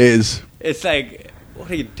shit. It is. It's like, what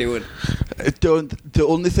are you doing? The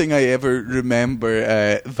only thing I ever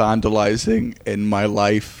remember vandalizing in my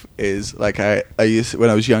life is like I used, when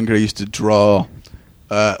I was younger, I used to draw,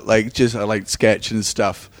 I liked sketching and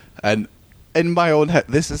stuff, and in my own head,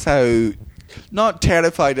 this is how not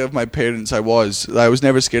terrified of my parents I was. I was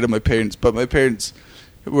never scared of my parents, but my parents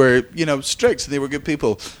were, strict and they were good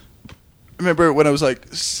people. I remember when I was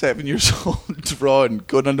like 7 years old, drawing,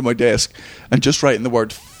 going under my desk and just writing the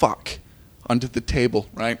word fuck under the table,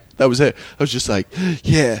 right? That was it. I was just like,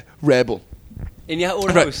 yeah, rebel. In your own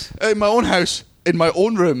house? In my own house, in my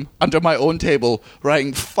own room, under my own table,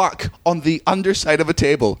 writing fuck on the underside of a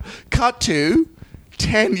table. Cut to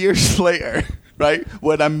 10 years later, right,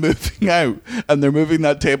 when I'm moving out and they're moving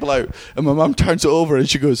that table out, and my mum turns it over and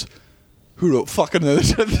she goes, who wrote fucking on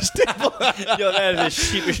this table? You're there, this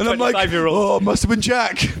sheepish and I'm like, 25-year-old. oh, it must have been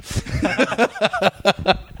Jack.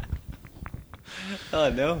 Oh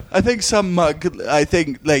no! I think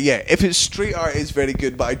if it's street art, it's very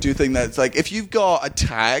good, but I do think that's like, if you've got a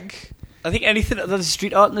tag, I think anything other than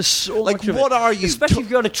street art, and there's so like, much of what it. are you? Especially if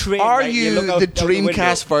you're on a train. Are right, you look out the down the window.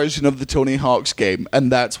 Dreamcast version of the Tony Hawk's game, and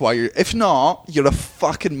that's why you're? If not, you're a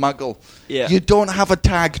fucking muggle. Yeah. You don't have a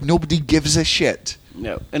tag. Nobody gives a shit.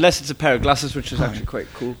 No, unless it's a pair of glasses, which is actually quite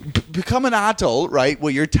cool. Become an adult, right?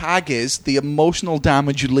 Where your tag is the emotional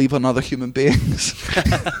damage you leave on other human beings.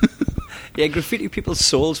 Yeah, graffiti people's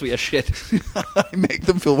souls with your shit. I make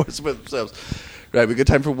them feel worse about themselves. Right, we got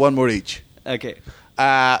time for one more each. Okay.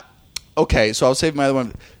 Okay, so I'll save my other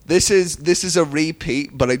one. This is a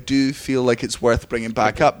repeat, but I do feel like it's worth bringing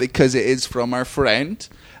back up because it is from our friend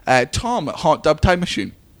Tom at Hot Dub Time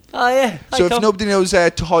Machine. Oh yeah. So if nobody knows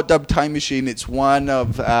Hot Dub Time Machine, it's one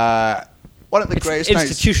of the greatest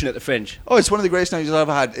nights. Institution at the Fringe. Oh, it's one of the greatest nights I've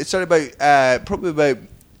ever had. It started about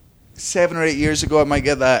 7 or 8 years ago. I might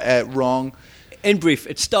get that wrong. In brief,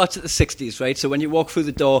 it starts at the 60s, right? So when you walk through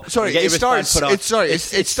the door, Sorry, you get it your wristband starts. put on.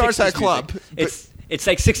 It starts at a 60s club. music. It's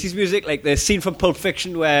like 60s music, like the scene from Pulp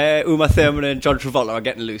Fiction where Uma Thurman and John Travolta are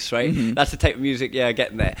getting loose, right? That's the type of music,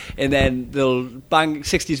 getting there. And then they'll bang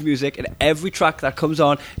 60s music, and every track that comes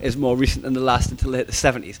on is more recent than the last until they hit the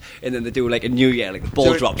 70s. And then they do like a new year, like the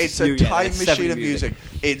ball drops. It's new a year, time it's machine 70s of music.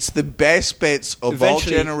 It's the best bits of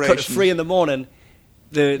Eventually, all cut generations. at 3 in the morning.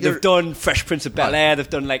 They've done Fresh Prince of Bel-Air, they've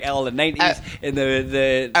done like all the 90s, and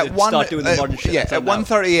they start doing the modern shit. Yeah, at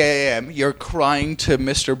 1:30 a.m., you're crying to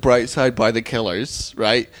Mr. Brightside by the Killers,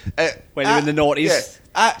 right? When you're in the noughties.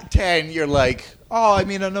 Yeah, at 10, you're like, oh, I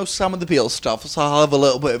mean, I know some of the Beatles stuff, so I'll have a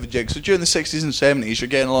little bit of a jig. So during the 60s and 70s, you're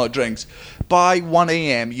getting a lot of drinks. By 1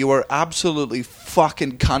 a.m., you are absolutely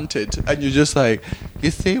fucking cunted, and you're just like,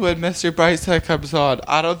 you see, when Mr. Brightside comes on,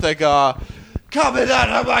 I don't think, coming out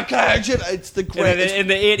of my cage. It's the greatest. In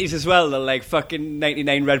the 80s as well, they'll like fucking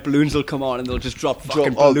 99 red balloons will come on and they'll just drop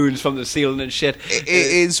fucking balloons from the ceiling and shit. It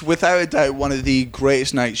is without a doubt one of the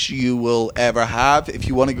greatest nights you will ever have. If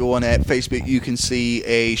you want to go on Facebook, you can see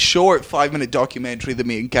a short 5-minute documentary that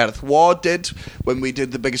me and Gareth Waugh did when we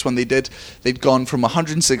did the biggest one they did. They'd gone from a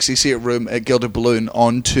 160-seat room at Gilded Balloon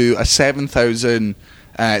onto a 7,000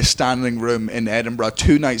 standing room in Edinburgh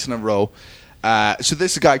 2 nights in a row. So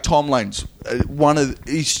this guy, Tom Lowndes,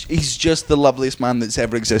 he's just the loveliest man that's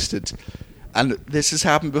ever existed. And this has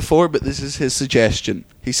happened before, but this is his suggestion.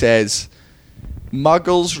 He says,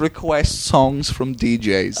 Muggles request songs from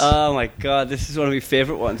DJs. Oh my god, this is one of my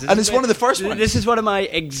favourite ones. And it's one of the first ones. This is one of my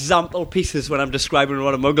example pieces when I'm describing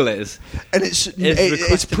what a Muggle is. And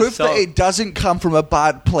it's proof that it doesn't come from a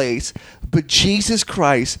bad place. But Jesus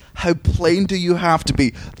Christ, how plain do you have to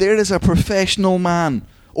be? There is a professional man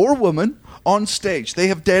or woman on stage. They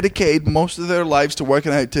have dedicated most of their lives to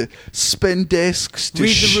working out, to spin discs, to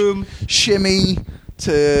read the room, shimmy,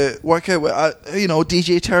 to work out,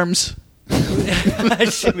 DJ terms.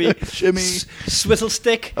 shimmy, swizzle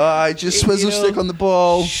stick. Just swizzle stick on the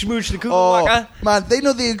ball. Smooch the Google whacker. Man, they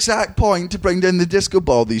know the exact point to bring down the disco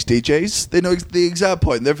ball. These DJs, they know the exact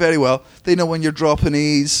point. They're very well. They know when you're dropping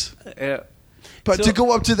E's. Yeah. But to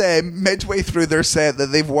go up to them midway through their set that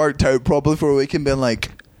they've worked out probably for a week and been like,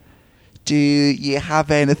 do you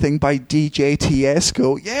have anything by DJ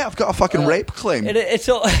Tiesto? Yeah, I've got a fucking rape claim. It's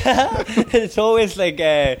always like,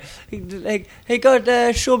 hey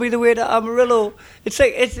God, show me the way to Amarillo. It's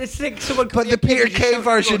like someone. But the Peter Kay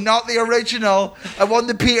version, not the original. I want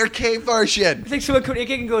the Peter Kay version. It's like someone come to your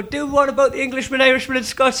gig and go, dude, what about the Englishman, Irishman, and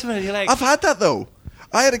Scotsman? And you're like, I've had that though.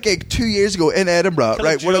 I had a gig 2 years ago in Edinburgh,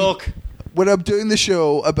 right? When I'm doing the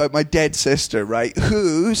show about my dead sister, right?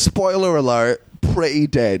 Who, spoiler alert, pretty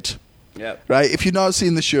dead. Yeah. Right? If you've not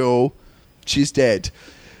seen the show, she's dead.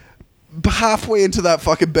 But halfway into that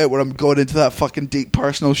fucking bit where I'm going into that fucking deep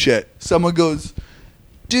personal shit, someone goes,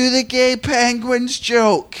 do the gay penguins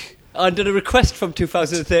joke. And did a request from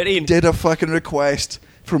 2013. Did a fucking request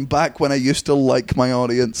from back when I used to like my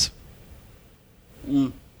audience.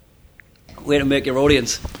 Way to make your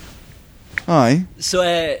audience. Aye.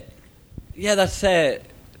 So, that's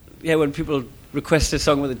when people request a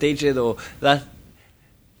song with a DJ though, that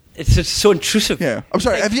it's just so intrusive. Yeah, I'm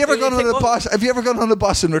sorry. Have you ever gone on a bus? Have you ever gone on a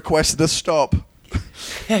bus and requested a stop?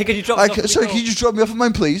 Can you drop me off? Sorry, can you just drop me off of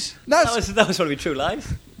mine, please? That was one of my true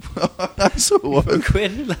lies. That's so what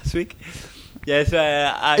quit last week. Yes,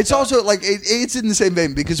 it's also like it's in the same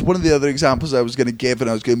vein because one of the other examples I was going to give, and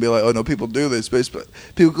I was going to be like, oh no, people do this, but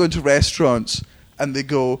people go into restaurants and they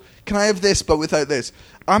go, can I have this but without this?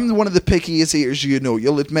 I'm one of the pickiest eaters,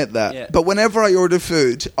 you'll admit that. Yeah. But whenever I order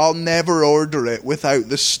food, I'll never order it without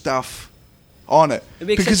the stuff on it. It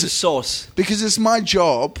makes sense of sauce. Because it's my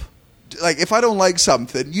job. Like, if I don't like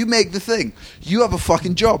something, you make the thing. You have a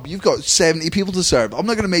fucking job. You've got 70 people to serve. I'm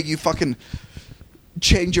not going to make you fucking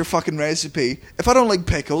change your fucking recipe. If I don't like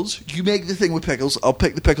pickles, you make the thing with pickles. I'll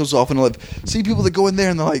pick the pickles off and I'll see people that go in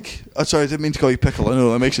there and they're like, oh, sorry, I didn't mean to call you pickle. I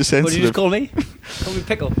know, that makes you sensitive. What did you just call me? Call me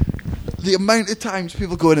pickle. The amount of times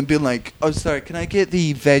people go in and being like, oh, sorry, can I get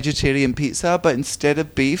the vegetarian pizza, but instead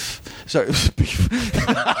of beef... Sorry, beef.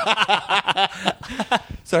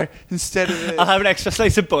 Sorry, instead of... I'll have an extra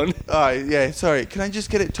slice of bun. Yeah, sorry. Can I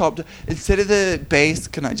just get it topped... Instead of the base,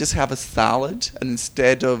 can I just have a salad? And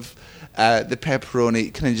instead of the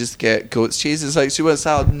pepperoni, can I just get goat's cheese? It's like, so you want a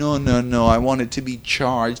salad? No. I want it to be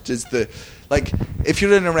charged as the... Like, if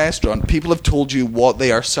you're in a restaurant, people have told you what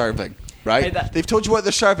they are serving, right? Hey, They've told you what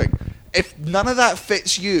they're serving. If none of that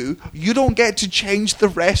fits you, you don't get to change the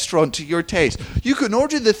restaurant to your taste. You can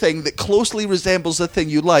order the thing that closely resembles the thing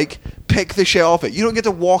you like, pick the shit off it. You don't get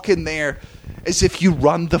to walk in there as if you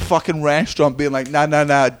run the fucking restaurant being like,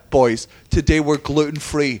 nah, boys, today we're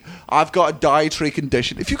gluten-free. I've got a dietary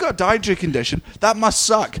condition. If you've got a dietary condition, that must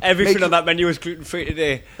suck. Everything on that menu was gluten-free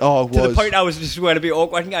today. Oh, it to was. the point I was just going to be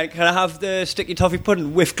awkward. Can I have the sticky toffee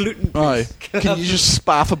pudding with gluten, Aye. please? Can you just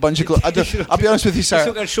spaff a bunch of gluten? I'll be honest with you, It's sir.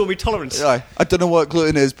 not going to show me tolerance. I don't know what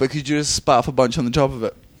gluten is, but could you just spaff a bunch on the top of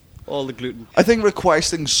it? All the gluten. I think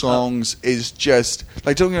requesting songs is just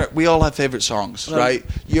like, don't get, we all have favourite songs, right?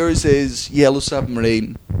 Yours is Yellow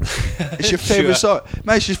Submarine. It's your favourite song.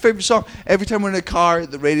 Man, it's your favourite song. Every time we're in a car,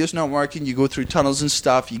 the radio's not working, you go through tunnels and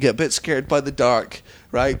stuff, you get a bit scared by the dark,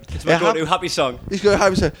 right? It's my go-to happy song. He's got a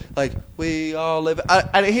happy song, like, we all live.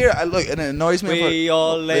 And here, look, and it annoys me. We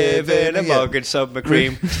all live in a mug and some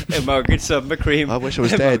cream. A mug and some cream. I wish I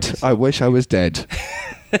was dead. I wish I was dead.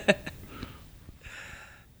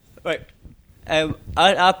 Right. I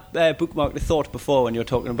bookmarked the thought before when you were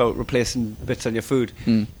talking about replacing bits on your food.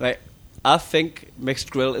 Right. I think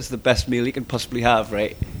mixed grill is the best meal you can possibly have,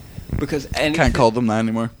 right? Because Can't call them that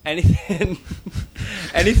anymore. anything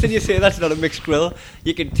you say that's not a mixed grill,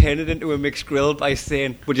 you can turn it into a mixed grill by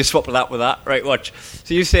saying, would you swap that with that? Right, watch.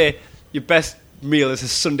 So you say your best meal is a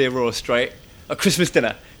Sunday roast, right? A Christmas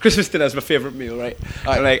dinner. Christmas dinner is my favourite meal, right?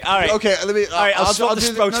 I'm like, all right. Okay, let me. All right, I'll swap the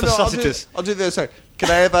sprouts for sausages. I'll do this. Sorry. Can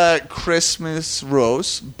I have a Christmas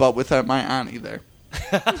roast, but without my auntie there?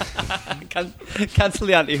 Cancel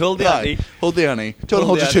the auntie. Hold the auntie. Hold the auntie. Don't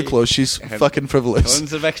hold the her too auntie. close. She's fucking frivolous.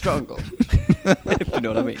 Tons of extra uncle. If you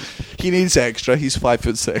know what I mean. He needs extra. He's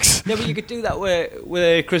 5'6". Yeah, but you could do that with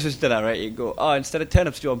a Christmas dinner, right? You go, oh, instead of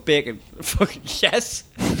turnips, do you want bacon? Fucking yes,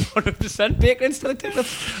 100% bacon instead of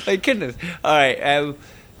turnips. Like goodness. All right.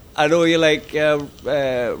 I know you like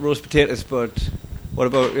roast potatoes, but what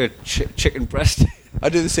about chicken breast? I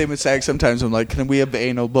do the same with sex sometimes. I'm like, can we have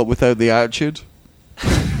anal but without the attitude?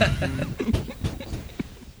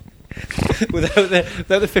 without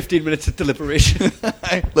the 15 minutes of deliberation.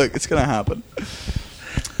 Look, it's going to happen.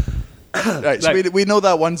 Right, so we know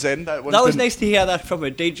that one's in. That was nice to hear that from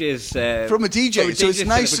a DJ's. From a DJ, so it's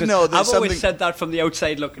nice to know that I've always said that from the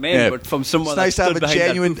outside looking in, but from someone it's nice to have a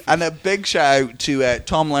genuine. And a big shout out to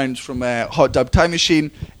Tom Lounge from Hot Dub Time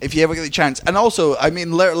Machine. If you ever get the chance, and also, I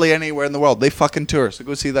mean, literally anywhere in the world, they fucking tour. So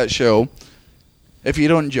go see that show. If you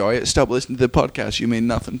don't enjoy it, stop listening to the podcast. You mean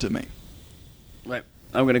nothing to me. Right,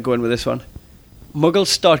 I'm going to go in with this one. Muggles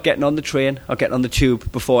start getting on the train or getting on the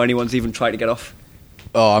tube before anyone's even tried to get off.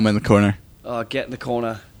 Oh, I'm in the corner. Oh, get in the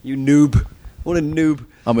corner. You noob. What a noob.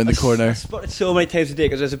 I'm in the corner. I spot it so many times a day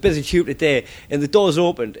because there's a busy tube today and the door's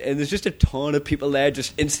opened and there's just a ton of people there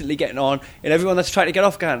just instantly getting on and everyone that's trying to get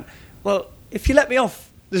off can. Well, if you let me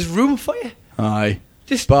off, there's room for you. Aye.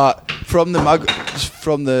 But from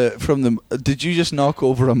the did you just knock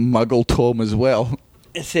over a Muggle tome as well?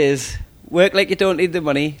 It says, work like you don't need the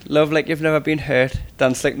money, love like you've never been hurt,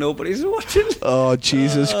 dance like nobody's watching. Oh,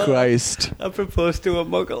 Jesus Christ. I proposed to a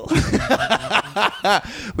Muggle.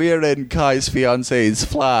 We are in Kai's fiance's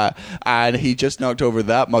flat and he just knocked over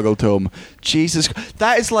that Muggle tome. Jesus,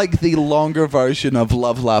 that is like the longer version of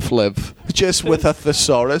Love, Laugh, Live, just with a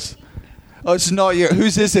thesaurus. Oh, it's not your,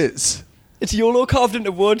 whose is it? It's YOLO carved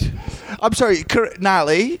into wood. I'm sorry,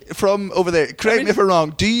 Natalie, from over there, correct me if I'm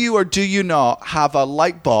wrong, do you or do you not have a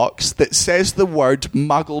light box that says the word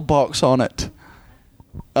Muggle box on it?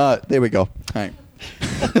 There we go. Right.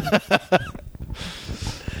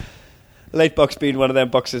 Light box being one of them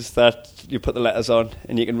boxes that you put the letters on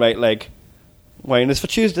and you can write like, wine is for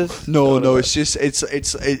Tuesdays. No, it's just it's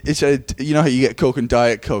a, you know how you get Coke and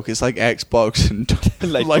Diet Coke? It's like Xbox and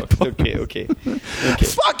light box. Okay.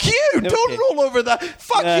 Fuck you! Don't roll over that.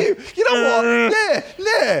 Fuck you! You know what?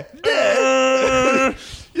 Nah.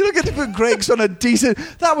 You don't get to put Greg's on a decent.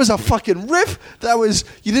 That was a fucking riff. That was,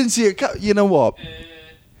 you didn't see it. You know what?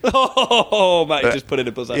 Oh, Matty just put in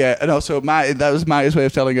a buzzer. Yeah, and also Matt. That was Matty's way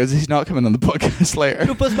of telling us he's not coming on the podcast later.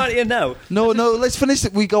 You buzz Matty in now. No. Let's finish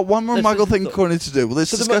it. We got one more Muggle thing corner to do. Well, let's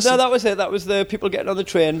discuss. No, that was it. That was the people getting on the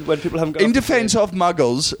train when people haven't got. In defence of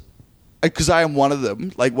Muggles, because I am one of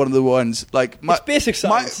them, like one of the ones. Like it's basic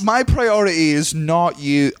science. My priority is not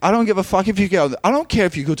you. I don't give a fuck if you get. I don't care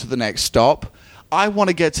if you go to the next stop. I want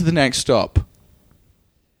to get to the next stop.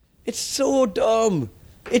 It's so dumb.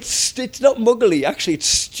 It's not muggly, actually. It's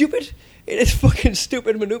stupid. It is fucking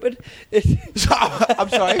stupid manupid.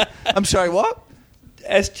 I'm sorry, what?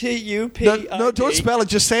 STUPID. No, don't spell it.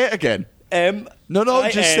 Just say it again.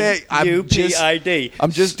 Just say it.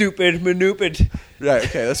 I'm just stupid manupid. Right,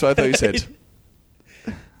 okay, that's what I thought you said.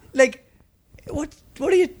 Like, what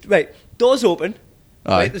are you... Right, doors open.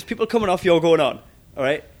 Right, there's people coming off, you're going on. All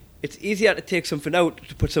right? it's easier to take something out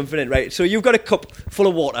to put something in, right? So you've got a cup full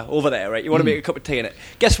of water over there, right? You want to make a cup of tea in it.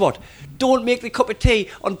 Guess what? Don't make the cup of tea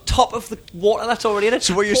on top of the water that's already in it.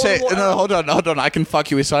 So what you're saying? No, hold on. I can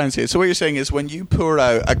fuck you with science here. So what you're saying is when you pour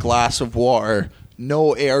out a glass of water,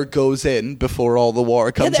 no air goes in before all the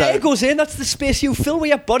water comes the out. air goes in. That's the space you fill with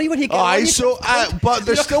your body when you get. But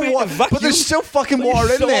there's still water. But there's still fucking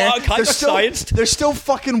water in there. There's still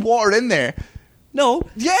fucking water in there. No.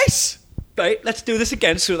 Yes. Right, let's do this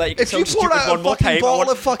again so that you can If you sound pour stupid out a one more fucking time.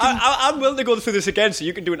 bottle of fucking- I'm willing to go through this again so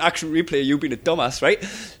you can do an action replay of you being a dumbass, right?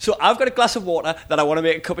 So I've got a glass of water that I want to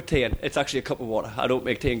make a cup of tea in. It's actually a cup of water. I don't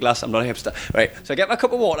make tea in glass. I'm not a hipster. Right, so I get my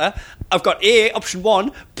cup of water. I've got option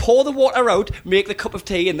 1, pour the water out, make the cup of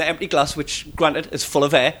tea in the empty glass, which, granted, is full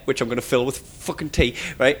of air, which I'm going to fill with fucking tea,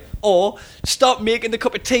 right? Or start making the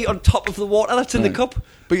cup of tea on top of the water that's in the cup.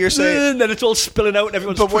 But you're saying... And then it's all spilling out and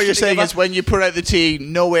everyone's But what you're saying together. is when you pour out the tea,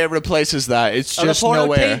 no air replaces that. It's Am I just pouring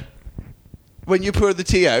no out air. tea? When you pour the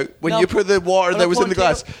tea out, when No, you pour the water I'm that not was in the pouring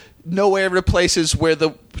glass, tea no air replaces where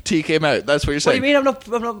the tea came out. That's what you're What do saying. you mean? I'm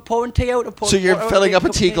not pouring tea out. I'm pouring So you're water out filling of up a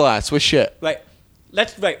cup of tea glass with shit. Right.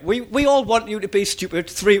 We all want you to be stupid.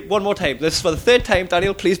 One more time. This is for the third time,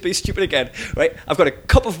 Daniel. Please be stupid again. Right. I've got a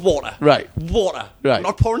cup of water. Right. Water. Right. I'm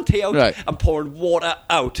not pouring tea out. Right. I'm pouring water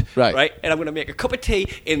out. Right. Right. And I'm going to make a cup of tea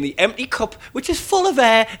in the empty cup, which is full of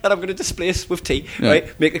air that I'm going to displace with tea. Yeah.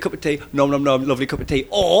 Right. Make the cup of tea. Nom nom nom. Lovely cup of tea.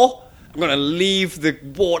 Or I'm going to leave the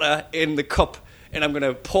water in the cup. And I'm going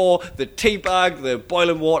to pour the tea bag, the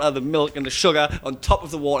boiling water, the milk, and the sugar on top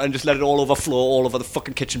of the water and just let it all overflow all over the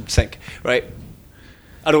fucking kitchen sink. Right.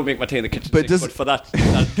 I don't make my tea in the kitchen But sink, but for that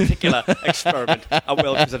particular experiment, I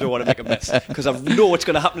will because I don't want to make a mess. Because I know it's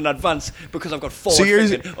going to happen in advance because I've got forward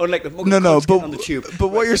thinking, unlike the but on the tube. but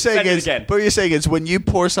what you're saying is, again. but what you're saying is, when you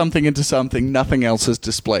pour something into something, nothing else is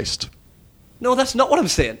displaced. No, that's not what I'm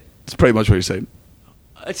saying. It's pretty much what you're saying.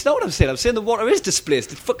 It's not what I'm saying. I'm saying the water is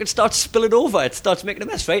displaced. It fucking starts spilling over. It starts making a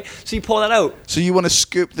mess, right? So you pour that out. So you want to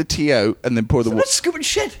scoop the tea out and then pour the I'm water. not scooping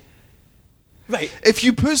shit. Right. If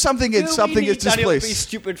you put something in, something is Daniel to be displaced.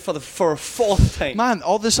 stupid for a fourth time. Man,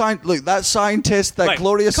 all the science. Look, that scientist, that right.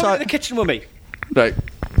 glorious Come into the scientist. kitchen with me. Right.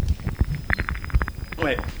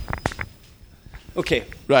 Right. Okay.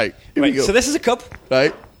 Right. Here we go. So this is a cup.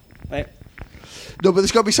 Right. Right. No, but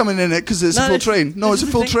there's got to be something in it because it's a full train. No, it's a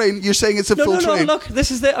full train. You're saying it's a full train. No, look,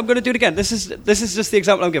 this is I'm going to do it again. This is just the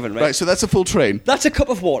example I'm giving, right? Right, so that's a full train. That's a cup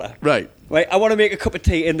of water. Right. Right, I want to make a cup of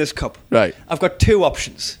tea in this cup. Right. I've got two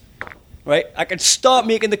options. Right, I can start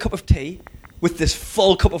making the cup of tea with this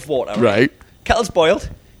full cup of water. Right. Kettle's boiled,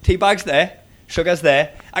 tea bag's there, sugar's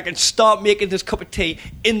there. I can start making this cup of tea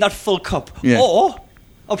in that full cup. Yeah. Or,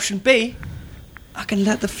 option B, I can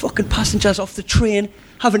let the fucking passengers off the train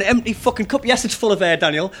have an empty fucking cup. Yes, it's full of air,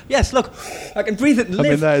 Daniel. Yes, look, I can breathe it and live. I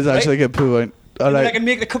mean, that is actually a good point. All And then I right. can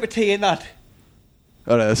make the cup of tea in that.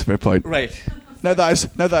 All right, that's a fair point. Right. Now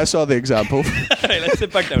that I saw the example. Right, let's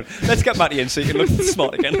sit back down. Let's get Matty in so you can look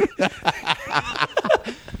smart again.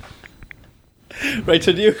 Right,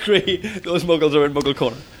 so do you agree those muggles are in Muggle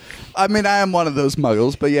Corner? I mean, I am one of those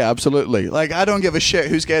muggles, but yeah, absolutely. Like, I don't give a shit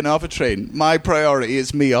who's getting off a train. My priority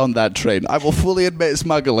is me on that train. I will fully admit it's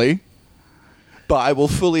muggly, but I will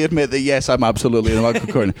fully admit that, yes, I'm absolutely in the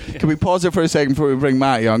Muggle Corner. Can we pause it for a second before we bring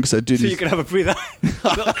Matty on? Because I do So you can have a breather.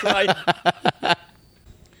 Not cry.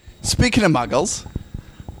 Speaking of muggles,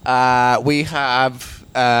 we have...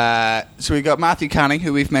 so we got Matthew Canning,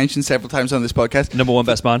 who we've mentioned several times on this podcast. Number one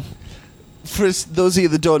best man. For those of you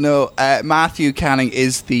that don't know, Matthew Canning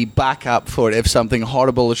is the backup for if something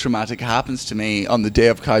horrible or traumatic happens to me on the day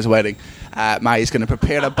of Kai's wedding. Matty's going to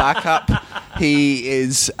prepare a backup. He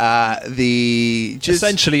is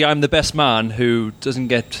Essentially, I'm the best man who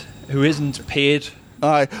isn't paid.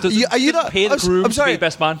 Are you not pay the groom to be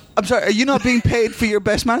best man? I'm sorry. Are you not being paid for your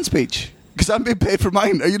best man speech? Because I'm being paid for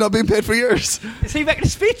mine. Are you not being paid for yours? Is he making a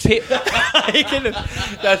speech?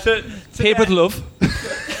 That's it. So Paid with love.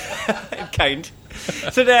 kind.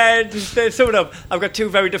 So then, to sum it up, I've got two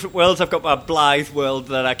very different worlds. I've got my Blythe world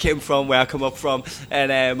that I came from, where I come up from,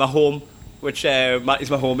 and my home, which Matt is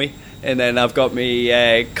my homie. And then I've got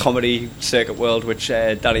my comedy circuit world, which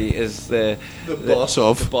Danny is the boss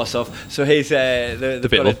of. The boss of. So he's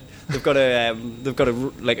they've got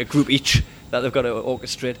a group each that they've got to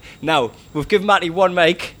orchestrate. Now we've given Matty one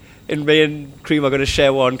mic, and me and Cream are going to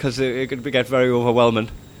share one because it could get very overwhelming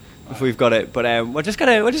if we've got it. But we're just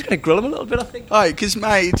gonna grill him a little bit, I think. All right, because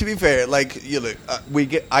Matty, to be fair, like you look,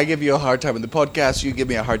 I give you a hard time in the podcast, you give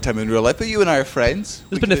me a hard time in real life, but you and I are friends.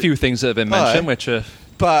 There's been a few things that have been mentioned, which are.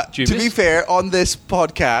 But dubious. To be fair, on this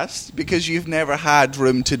podcast, because you've never had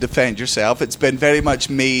room to defend yourself, it's been very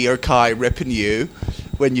much me or Kai ripping you.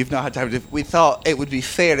 when you've not had time. We thought it would be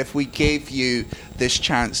fair if we gave you this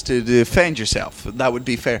chance to defend yourself. That would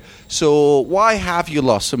be fair. So why have you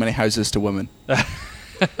lost so many houses to women?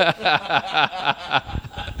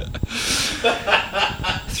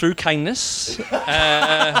 Through kindness.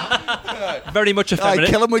 Very much a I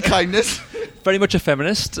feminist. kill him with kindness. Very much a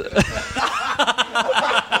feminist.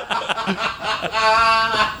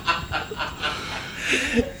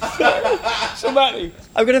 So, Matty,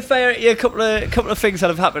 I'm going to fire at you a couple of things that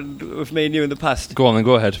have happened with me and you in the past. Go on then,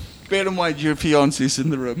 go ahead. Bear in mind your fiance's in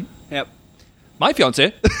the room. Yep. My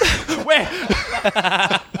fiance. Where?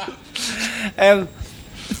 The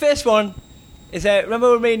first one is,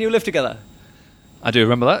 remember when me and you lived together? I do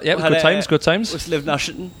remember that. Yeah, We had, good times. We used to live in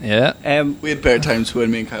Ashton. Yeah. We had better times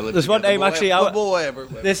when me and Kyle lived There's one together. time, actually, Whatever.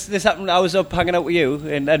 This happened, I was up hanging out with you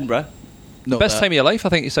in Edinburgh. Not Best that. time of your life, I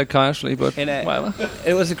think you said, Kai, actually, but In whatever.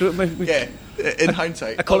 It was a group. Yeah, in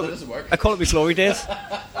hindsight. I call it it doesn't work. I call it my glory days.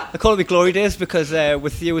 I call it my glory days because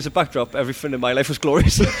with you as a backdrop, everything in my life was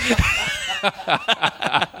glorious.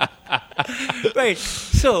 Right,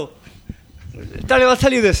 so Daniel, I'll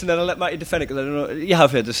tell you this, and then I'll let Matty defend it because I don't know. You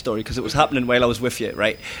have heard this story because it was happening while I was with you,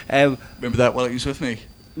 right? Remember that while he was with me?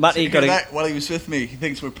 Matty got While he was with me, he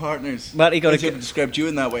thinks we're partners. Matty got He described you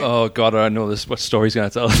in that way. Oh, God, I know this. What story he's going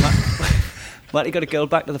to tell. Matty got a girl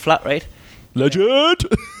back to the flat, right? Legend!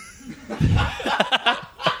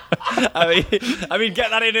 I mean, get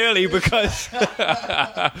that in early because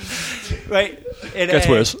right. Gets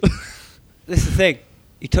worse. This is the thing.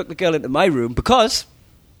 He took the girl into my room because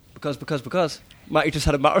Matty just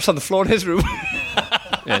had a mattress on the floor in his room.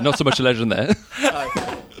 Yeah, not so much a legend there.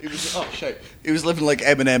 He was, he was living like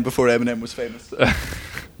Eminem before Eminem was famous.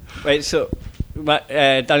 Right, so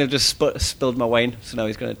Daniel just spilled my wine, so now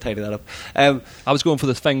he's going to tidy that up. I was going for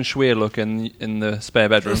the feng shui look in the spare It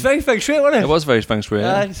bedroom. was very feng shui, wasn't it? It was very feng shui.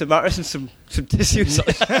 Yeah. Some mattress and some tissues.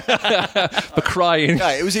 But crying.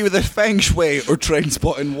 Yeah, it was either the Feng Shui or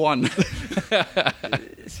Trainspotting 1.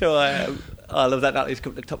 So I love that Natalie's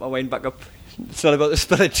come to top my wine back up. It's not about the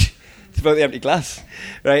spillage, it's about the empty glass,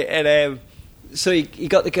 right? And so he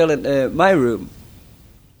got the girl into my room.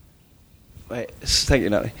 Right, thank you,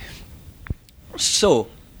 Natalie. So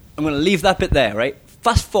I'm going to leave that bit there, right?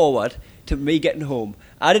 Fast forward to me getting home.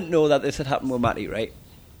 I didn't know that this had happened with Matty, right?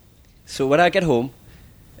 So when I get home,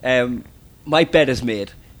 my bed is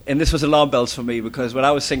made. And this was alarm bells for me because when I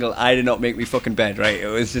was single, I did not make me fucking bed, right? It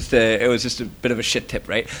was just a bit of a shit tip,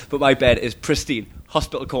 right? But my bed is pristine,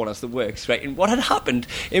 hospital corners, that works, right? And what had happened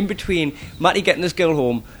in between Matty getting this girl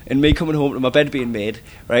home and me coming home to my bed being made,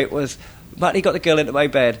 right, was Matty got the girl into my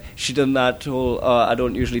bed. She done that whole, I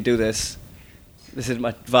don't usually do this. This is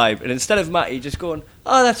my vibe. And instead of Matty just going,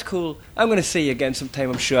 oh, that's cool, I'm going to see you again sometime,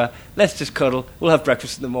 I'm sure. Let's just cuddle. We'll have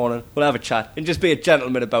breakfast in the morning. We'll have a chat. And just be a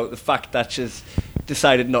gentleman about the fact that she's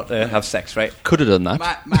decided not to have sex, right? Could have done that.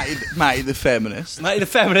 Matty the feminist. Matty the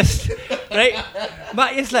feminist, right?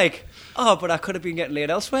 Matty is like, oh, but I could have been getting laid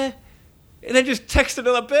elsewhere. And then just text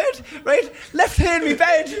another bird, right? Left her in me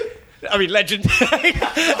bed. I mean, legend.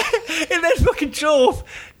 And then fucking drove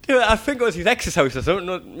to, I think it was his ex's house or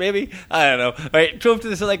something, maybe. I don't know. Right? Drove to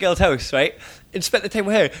this other girl's house, right? And spent the time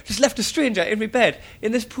with her. Just left a stranger in my bed.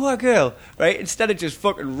 And this poor girl, right? Instead of just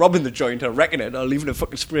fucking robbing the joint or wrecking it or leaving a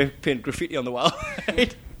fucking spray paint graffiti on the wall,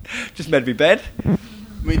 right? Just made me bed. I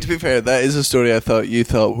mean, to be fair, that is a story I thought you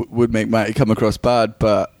thought would make Matty come across bad,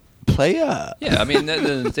 but player. Yeah, I mean, at the end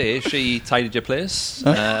of the day, she tidied your place.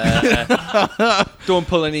 Don't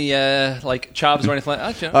pull any chavs or anything like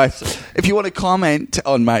that. You know? All right. If you want to comment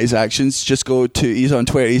on Matty's actions, just go to, he's on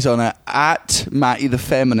Twitter, he's on at Matty the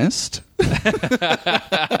Feminist.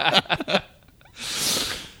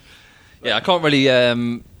 Yeah, I can't really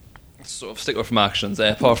sort of stick with my actions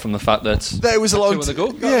there, apart from the fact that That was a long two on the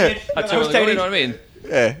go. Yeah, Had two on the go, you know what I mean?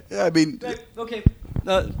 yeah. I mean, Okay.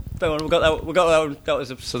 No, don't worry, we got that. We got that one. That was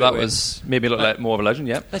a So that was maybe a little like more of a legend,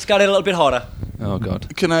 yeah. Let's get it a little bit harder. Oh,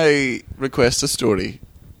 God. can I request a story?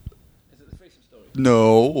 Is it the threesome story?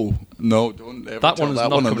 No, don't ever That tell one is that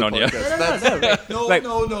not one on coming the on yet. podcast. No, Right.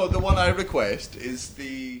 no. The one I request is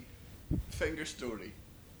the finger story.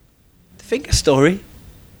 The finger story.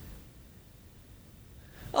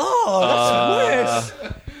 Oh, that's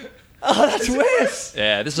worse. Oh, that's worse.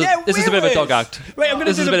 Yeah, this is Yeah, a bit of a dog way act. worse. Right, I'm gonna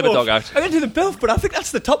This do is a the bit of a both. dog act. I'm going to do them both, but I think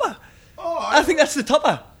that's the topper. I think that's the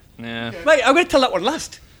topper. Yeah. Right, I'm going to tell that one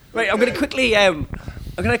last. Right, I'm going to quickly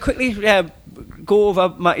go over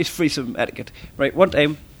Matty's threesome etiquette. Right, one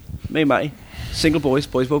time, me and Matty, single boys,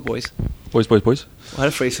 boys. Boys. We had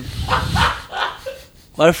a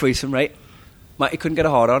threesome. Right? Matty couldn't get a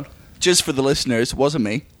hard on. Just for the listeners, wasn't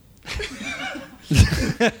me.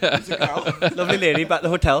 Lovely lady back at the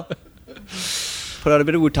hotel. Put on a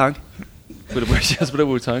bit of Wu-Tang. Bit of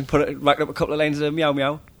Wu-Tang. Racked up a couple of lines of Meow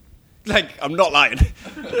Meow. Like, I'm not lying.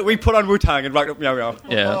 We put on Wu-Tang and racked up Meow Meow.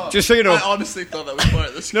 Yeah. Just so you know. I honestly thought that was part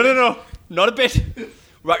of this. No. Not a bit.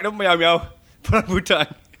 Racked up Meow Meow. Put on Wu-Tang.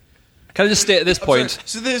 Can I just state at this point?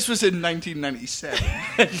 So this was in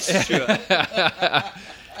 1997. Sure.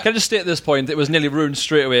 Can I just state at this point? It was nearly ruined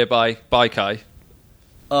straight away by Kai.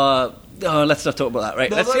 Let's not talk about that,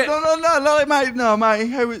 right? No,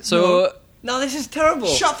 mate. So. No, this is terrible.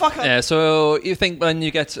 Shut fuck up. Yeah, so you think when you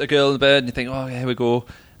get a girl in bed and you think, oh, yeah, here we go.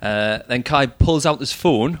 Then Kai pulls out his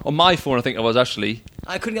phone, or my phone I think it was actually.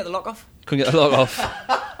 I couldn't get the lock off. Couldn't get the lock off.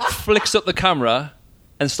 Flicks up the camera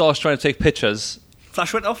and starts trying to take pictures.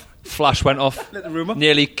 Flash went off. Flash went off. Lit the room up.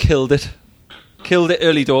 Nearly killed it. Killed it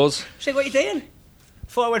early doors. Say, what are you doing?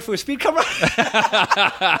 Thought I went for a speed camera.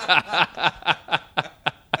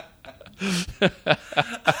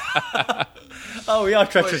 Oh, we are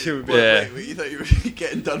treacherous human beings. Yeah. Wait, you thought you were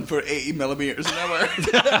getting done for 80 millimeters an hour?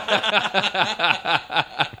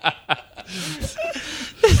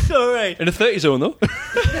 It's alright. In a 30 zone though.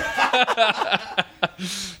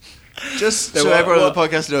 Just so everyone on the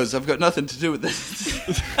podcast knows, I've got nothing to do with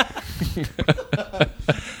this.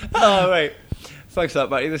 Oh, right. Thanks for that,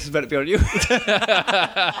 Matty. This is meant to be on you.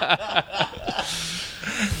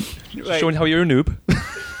 Right. Showing how you're a noob.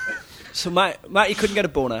 So Matty couldn't get a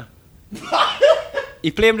boner. He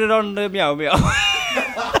blamed it on the Meow Meow.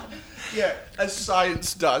 Yeah, as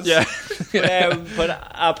science does. Yeah.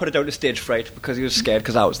 But I put it down to stage fright because he was scared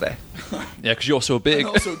because I was there. Yeah, because you're so big. And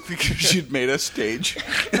also because you'd made a stage.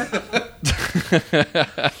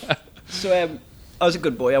 So I was a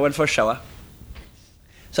good boy. I went for a shower.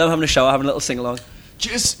 So I'm having a shower, having a little sing-along.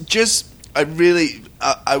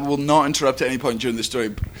 I will not interrupt at any point during the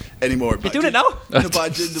story anymore. You're doing it now? No,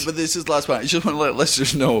 but this is the last one. I just want to let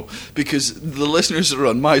listeners know, because the listeners are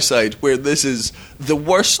on my side, where this is the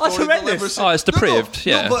worst story it's they'll horrendous. ever see. Oh, it's depraved,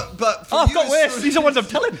 yeah. But for Oh, I've you got it's worse. so- These are ones I'm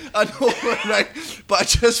telling. I know, right? But I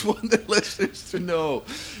just want the listeners to know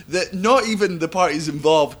that not even the parties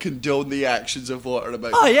involved condone the actions of what are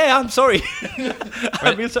about. Oh, yeah, I'm sorry.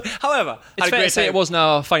 I mean, However, It's fair to say it wasn't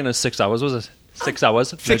our final 6 hours, was it? 6 hours.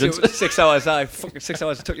 6 Legends. 6 hours. Fucking 6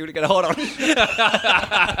 hours it took you to get a hard on.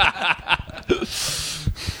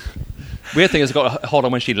 Weird thing is, I got a hard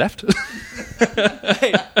on when she left.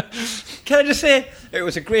 Hey, can I just say, it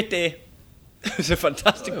was a great day. It was a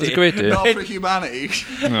fantastic day. It was a great day. Not for humanity.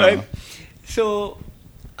 Right? So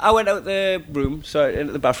I went out the room,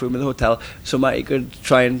 into the bathroom in the hotel, so Matty could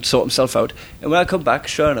try and sort himself out. And when I come back,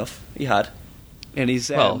 sure enough, he had. And he's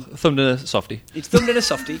thumbed in a softie. he's thumbed in a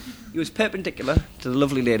softie. He was perpendicular to the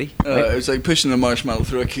lovely lady. Right? It was like pushing a marshmallow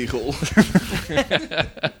through a keyhole.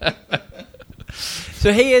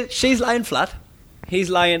 So she's lying flat. He's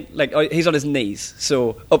lying he's on his knees,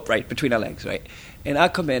 so upright between her legs, right? And I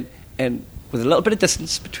come in, and with a little bit of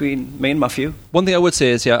distance between me and Matthew. One thing I would say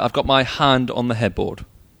is, yeah, I've got my hand on the headboard.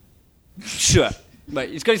 Sure, right?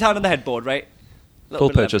 He's got his hand on the headboard, right? Full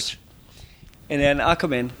purchase. And then I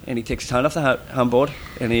come in, and he takes his hand off the handboard,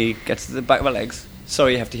 and he gets to the back of my legs.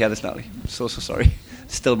 Sorry you have to hear this, Natalie. So sorry.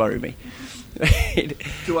 Still marry me.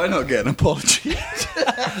 Do I not get an apology?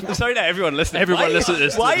 I'm sorry to everyone listening. Everyone listening to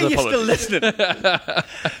this. Why are you still listening?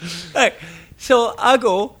 Right. So I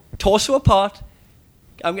go, torso apart.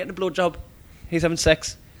 I'm getting a blowjob. He's having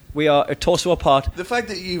sex. We are a torso apart. The fact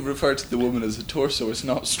that you refer to the woman as a torso is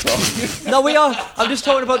not strong. No, we are. I'm just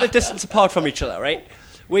talking about the distance apart from each other, right?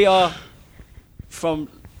 We are from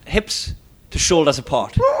hips to shoulders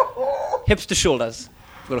apart. Hips to shoulders.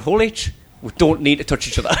 We've got a hole each. We don't need to touch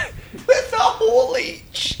each other. With a hole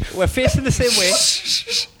each. We're facing the same way.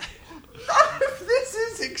 This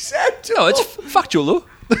is acceptable. No, it's factual though.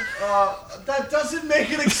 That doesn't make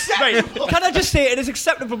it Right. acceptable. Can I just say it is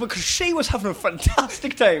acceptable because she was having a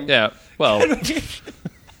fantastic time. Yeah, well,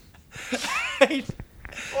 Right.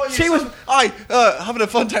 Oh, She was- having a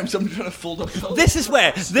fun time, so I'm trying to fold up. This is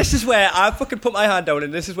where I fucking put my hand down,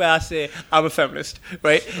 and this is where I say I'm a feminist,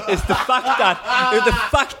 right? It's the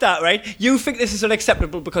fact that right, you think this is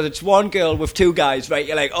unacceptable because it's one girl with two guys, right?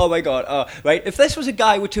 You're like, oh my god, right? If this was a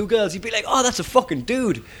guy with two girls, you'd be like, oh, that's a fucking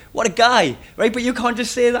dude, what a guy, right? But you can't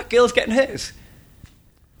just say that girl's getting hers.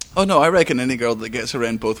 Oh no, I reckon any girl that gets her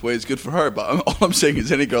end both ways, good for her. But all I'm saying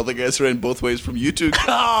is any girl that gets her end both ways from you two.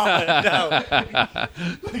 Oh no!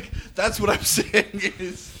 That's what I'm saying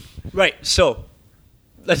is. Right, so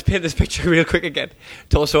let's paint this picture real quick again.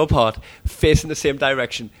 Torso apart, facing the same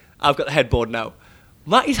direction. I've got the headboard now.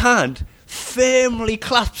 Matty's hand firmly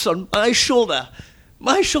clasps on my shoulder,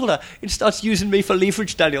 and starts using me for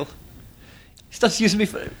leverage, Daniel. He starts using me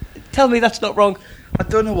for... Tell me that's not wrong. I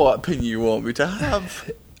don't know what opinion you want me to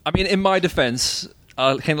have. I mean, in my defence,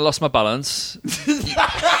 I kind of lost my balance.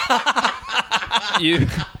 You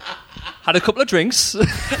had a couple of drinks.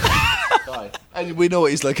 And we know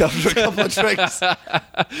what he's like after a couple of drinks.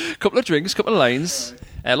 Couple of lines.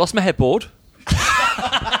 Lost my headboard.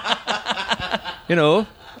 You know,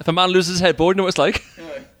 if a man loses his headboard, you know what it's like. You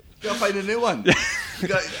gotta find a new one.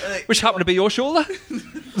 Which happened to be your shoulder.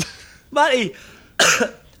 Matty,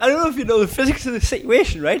 I don't know if you know the physics of the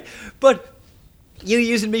situation, right? But you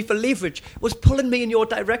using me for leverage was pulling me in your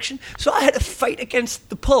direction, so I had to fight against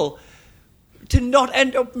the pull to not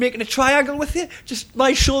end up making a triangle with you. Just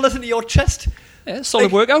my shoulders into your chest. Yeah,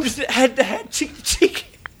 solid workout. Just head to head, cheek to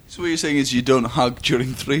cheek. So what you're saying is you don't hug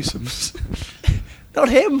during threesomes? Not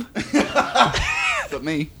him. But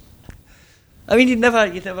me. I mean, you'd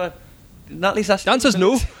never. Natalie's asked. The answer's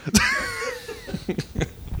no.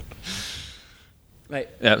 Right.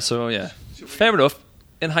 Yeah, so yeah. Fair enough.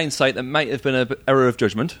 In hindsight, there might have been an error of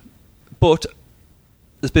judgment, but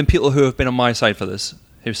there's been people who have been on my side for this,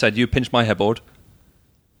 who said, you pinched my headboard.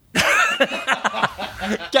 Get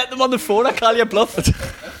them on the phone, I call you bluff.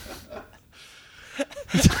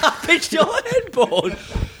 I pinched your headboard.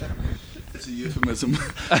 It's a euphemism.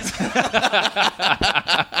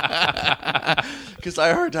 Because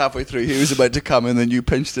I heard halfway through he was about to come and then you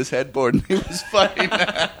pinched his headboard and he was fine.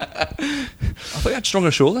 I thought you had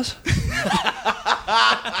stronger shoulders.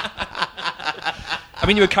 I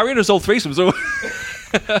mean, you were carrying us all threesome, so...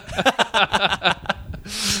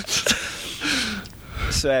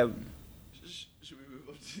 So, Should we move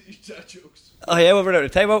on to these dad jokes? oh yeah, we're running out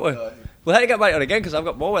of time, aren't we? We'll have to get back on again because I've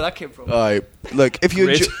got more where that came from. Alright, look, if you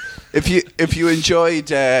Great. if you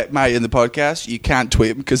enjoyed Matty in the podcast, you can't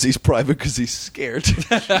tweet him because he's private because he's scared.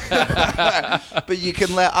 But you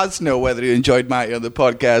can let us know whether you enjoyed Matty on the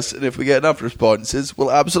podcast, and if we get enough responses,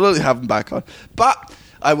 we'll absolutely have him back on. But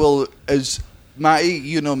I will, as Matty,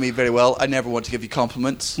 you know me very well. I never want to give you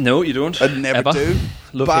compliments. No, you don't. I never Ever. do.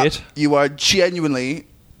 Love but hate. you are genuinely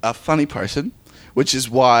a funny person, which is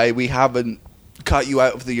why we haven't cut you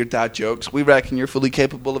out of your dad jokes. We reckon you're fully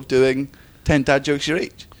capable of doing 10 dad jokes your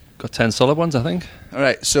age. Got 10 solid ones, I think. All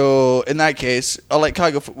right, so in that case, I'll let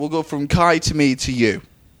Kai go. We'll go from Kai to me to you.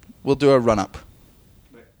 We'll do a run-up.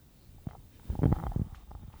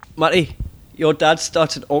 Matty, your dad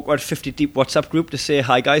starts an awkward 50 deep WhatsApp group to say,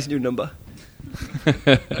 hi guys, new number.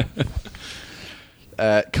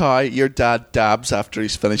 Kai, your dad dabs after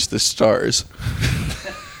he's finished the starters.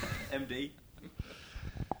 MD.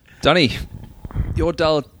 Danny, your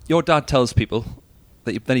dad tells people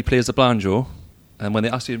that then he plays the banjo, and when they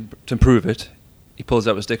ask you to improve it, he pulls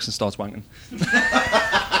out his dicks and starts wanking.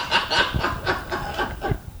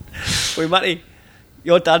 Wait, Matty,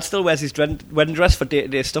 your dad still wears his wedding dress for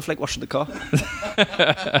day-to-day stuff like washing the car.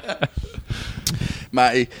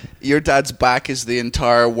 Matty, your dad's back is the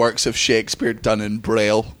entire works of Shakespeare done in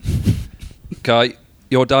Braille. Guy,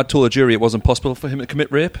 your dad told the jury it wasn't possible for him to commit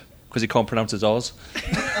rape because he can't pronounce his R's.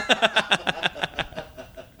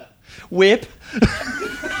 Whip.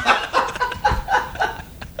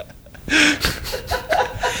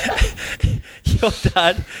 Your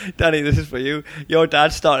dad, Danny, this is for you. Your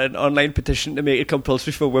dad started an online petition to make it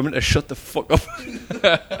compulsory for women to shut the fuck up.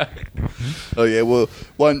 Oh yeah, well,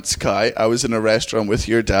 once, Kai, I was in a restaurant with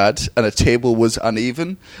your dad and a table was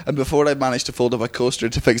uneven, and before I managed to fold up a coaster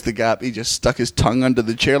to fix the gap, he just stuck his tongue under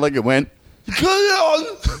the chair like it went, "Come on!"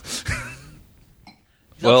 Is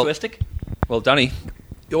Well- that altruistic? Well, Danny,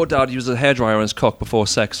 your dad uses a hairdryer on his cock before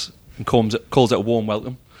sex and calls it a warm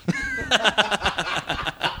welcome.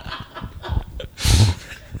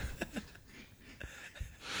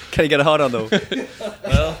 Can you get a hard on though?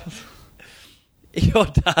 Well, your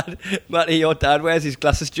dad, Matty, your dad wears his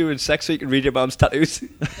glasses during sex so you can read your mum's tattoos.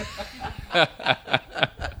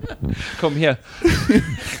 Come here.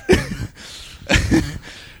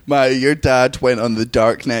 Your dad went on the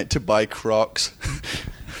dark net to buy Crocs.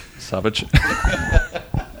 Savage.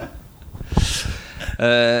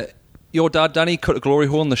 Your dad, Danny, cut a glory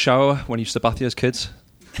hole in the shower when he used to bath you as kids.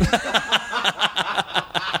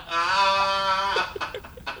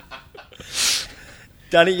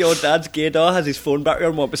 Danny, your dad's gaydar has his phone battery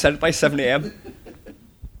on 1% by 7 a.m.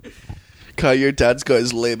 Kai, your dad's got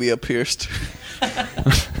his labia pierced.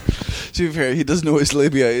 To be fair, he doesn't know what his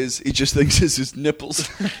labia is. He just thinks it's his nipples.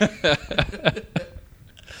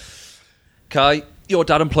 Kai, your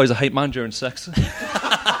dad employs a hype man during sex.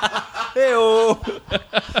 Hey-oh.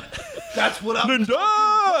 That's what I'm... Linda!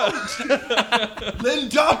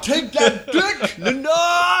 Linda, take that dick!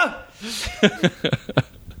 Linda!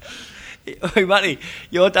 Hey, Matty,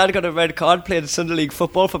 your dad got a red card playing Sunday League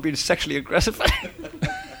football for being sexually aggressive.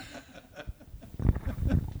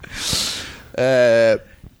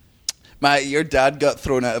 Matt, your dad got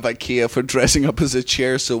thrown out of IKEA for dressing up as a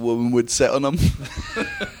chair so a woman would sit on him.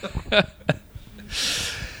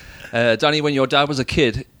 Danny, when your dad was a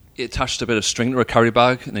kid, he attached a bit of string to a carry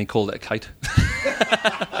bag and then he called it a kite.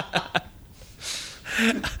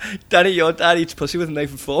 Danny, your dad eats pussy with a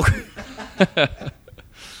knife and fork.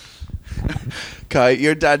 Kai,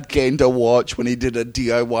 your dad gained a watch when he did a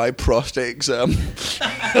DIY prostate exam.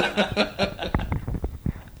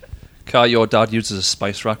 Kai, your dad uses a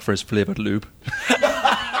spice rack for his flavoured lube.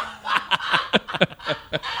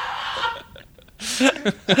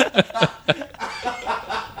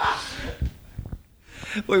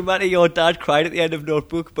 Well, Matty, your dad cried at the end of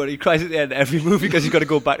Notebook, but he cries at the end of every movie because he's got to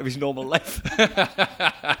go back to his normal life.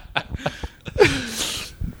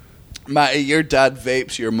 Matty, your dad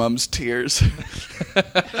vapes your mum's tears.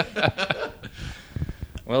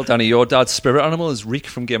 Well, Danny, your dad's spirit animal is Reek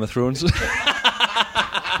from Game of Thrones.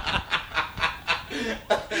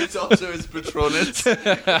 It's also his Patronus.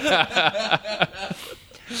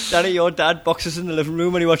 Danny, your dad boxes in the living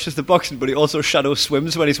room when he watches the boxing, but he also shadow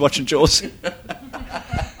swims when he's watching Jaws.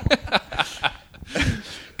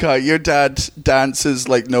 Kai, your dad dances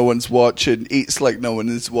like no one's watching, eats like no one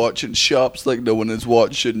is watching, shops like no one is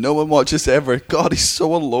watching. No one watches ever. God, he's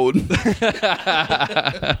so alone.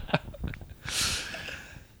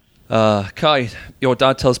 Kai, your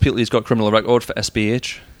dad tells people he's got criminal record for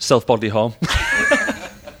SBH, self-bodily harm.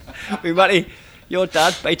 Well, Matty, your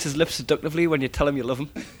dad bites his lips seductively when you tell him you love him.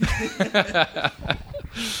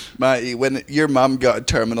 Matty, when your mum got a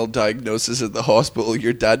terminal diagnosis at the hospital,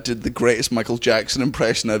 your dad did the greatest Michael Jackson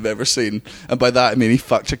impression I've ever seen. And by that I mean he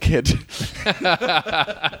fucked a kid. Then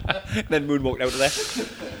moonwalked out of there.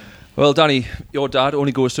 Well, Danny, your dad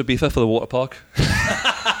only goes to Ibiza for the water park.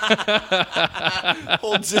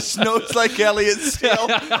 Holds his nose like Elliot Steele.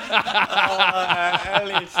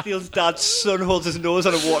 Elliot Steele's dad's son holds his nose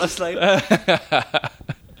on a water slide.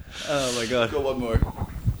 Oh my god. Go one more.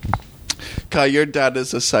 Kai, your dad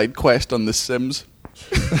is a side quest on The Sims.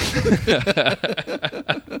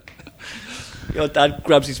 Your dad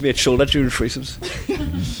grabs his mate's shoulder during threesomes.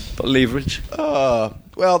 But leverage.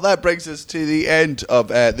 Well, that brings us to the end of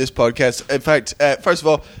this podcast. In fact, first of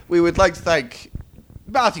all, we would like to thank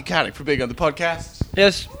Matthew Cannock for being on the podcast.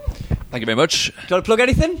 Yes. Thank you very much. Do you want to plug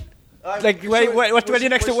anything? Like, when are you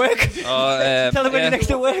next to work? Tell them when you're next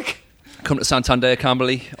to work. Come to Santander,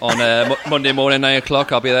 Camberley on Monday morning, 9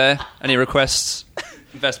 o'clock. I'll be there. Any requests?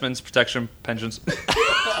 Investments, protection, pensions.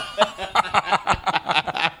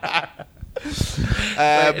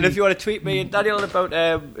 And if you want to tweet me and Daniel about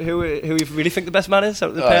who you really think the best man is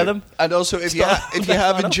out of the pair of them. And also, if you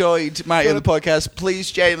have enjoyed Matty on the podcast,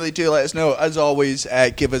 please genuinely do let us know. As always,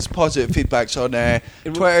 give us positive feedbacks on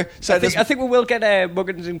Twitter. I think we will get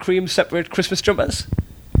Muggins and Cream separate Christmas jumpers.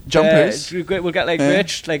 Jumpers? We'll get like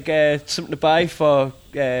merch, like something to buy for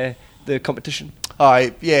the competition.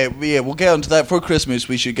 Alright, yeah, we'll get onto that. For Christmas,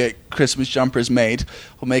 we should get Christmas jumpers made.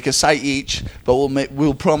 We'll make a site each, but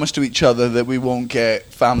we'll promise to each other that we won't get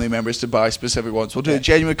family members to buy specific ones. We'll do a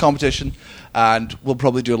genuine competition, and we'll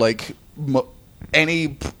probably do like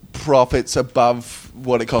any profits above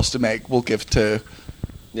what it costs to make, we'll give to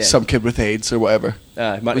some kid with AIDS or whatever.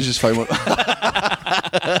 Which is fine.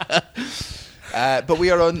 But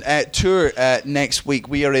we are on tour next week.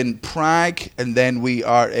 We are in Prague, and then we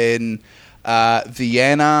are in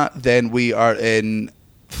Vienna, then we are in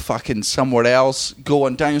fucking somewhere else. Go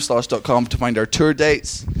on danielstars.com to find our tour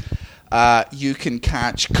dates. You can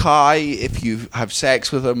catch Kai if you have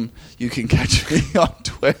sex with him. You can catch me on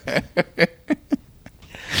Twitter.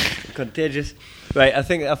 Contagious. Right, I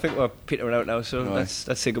think we're petering out now, so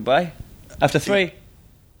let's say goodbye. After 3.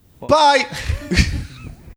 Bye.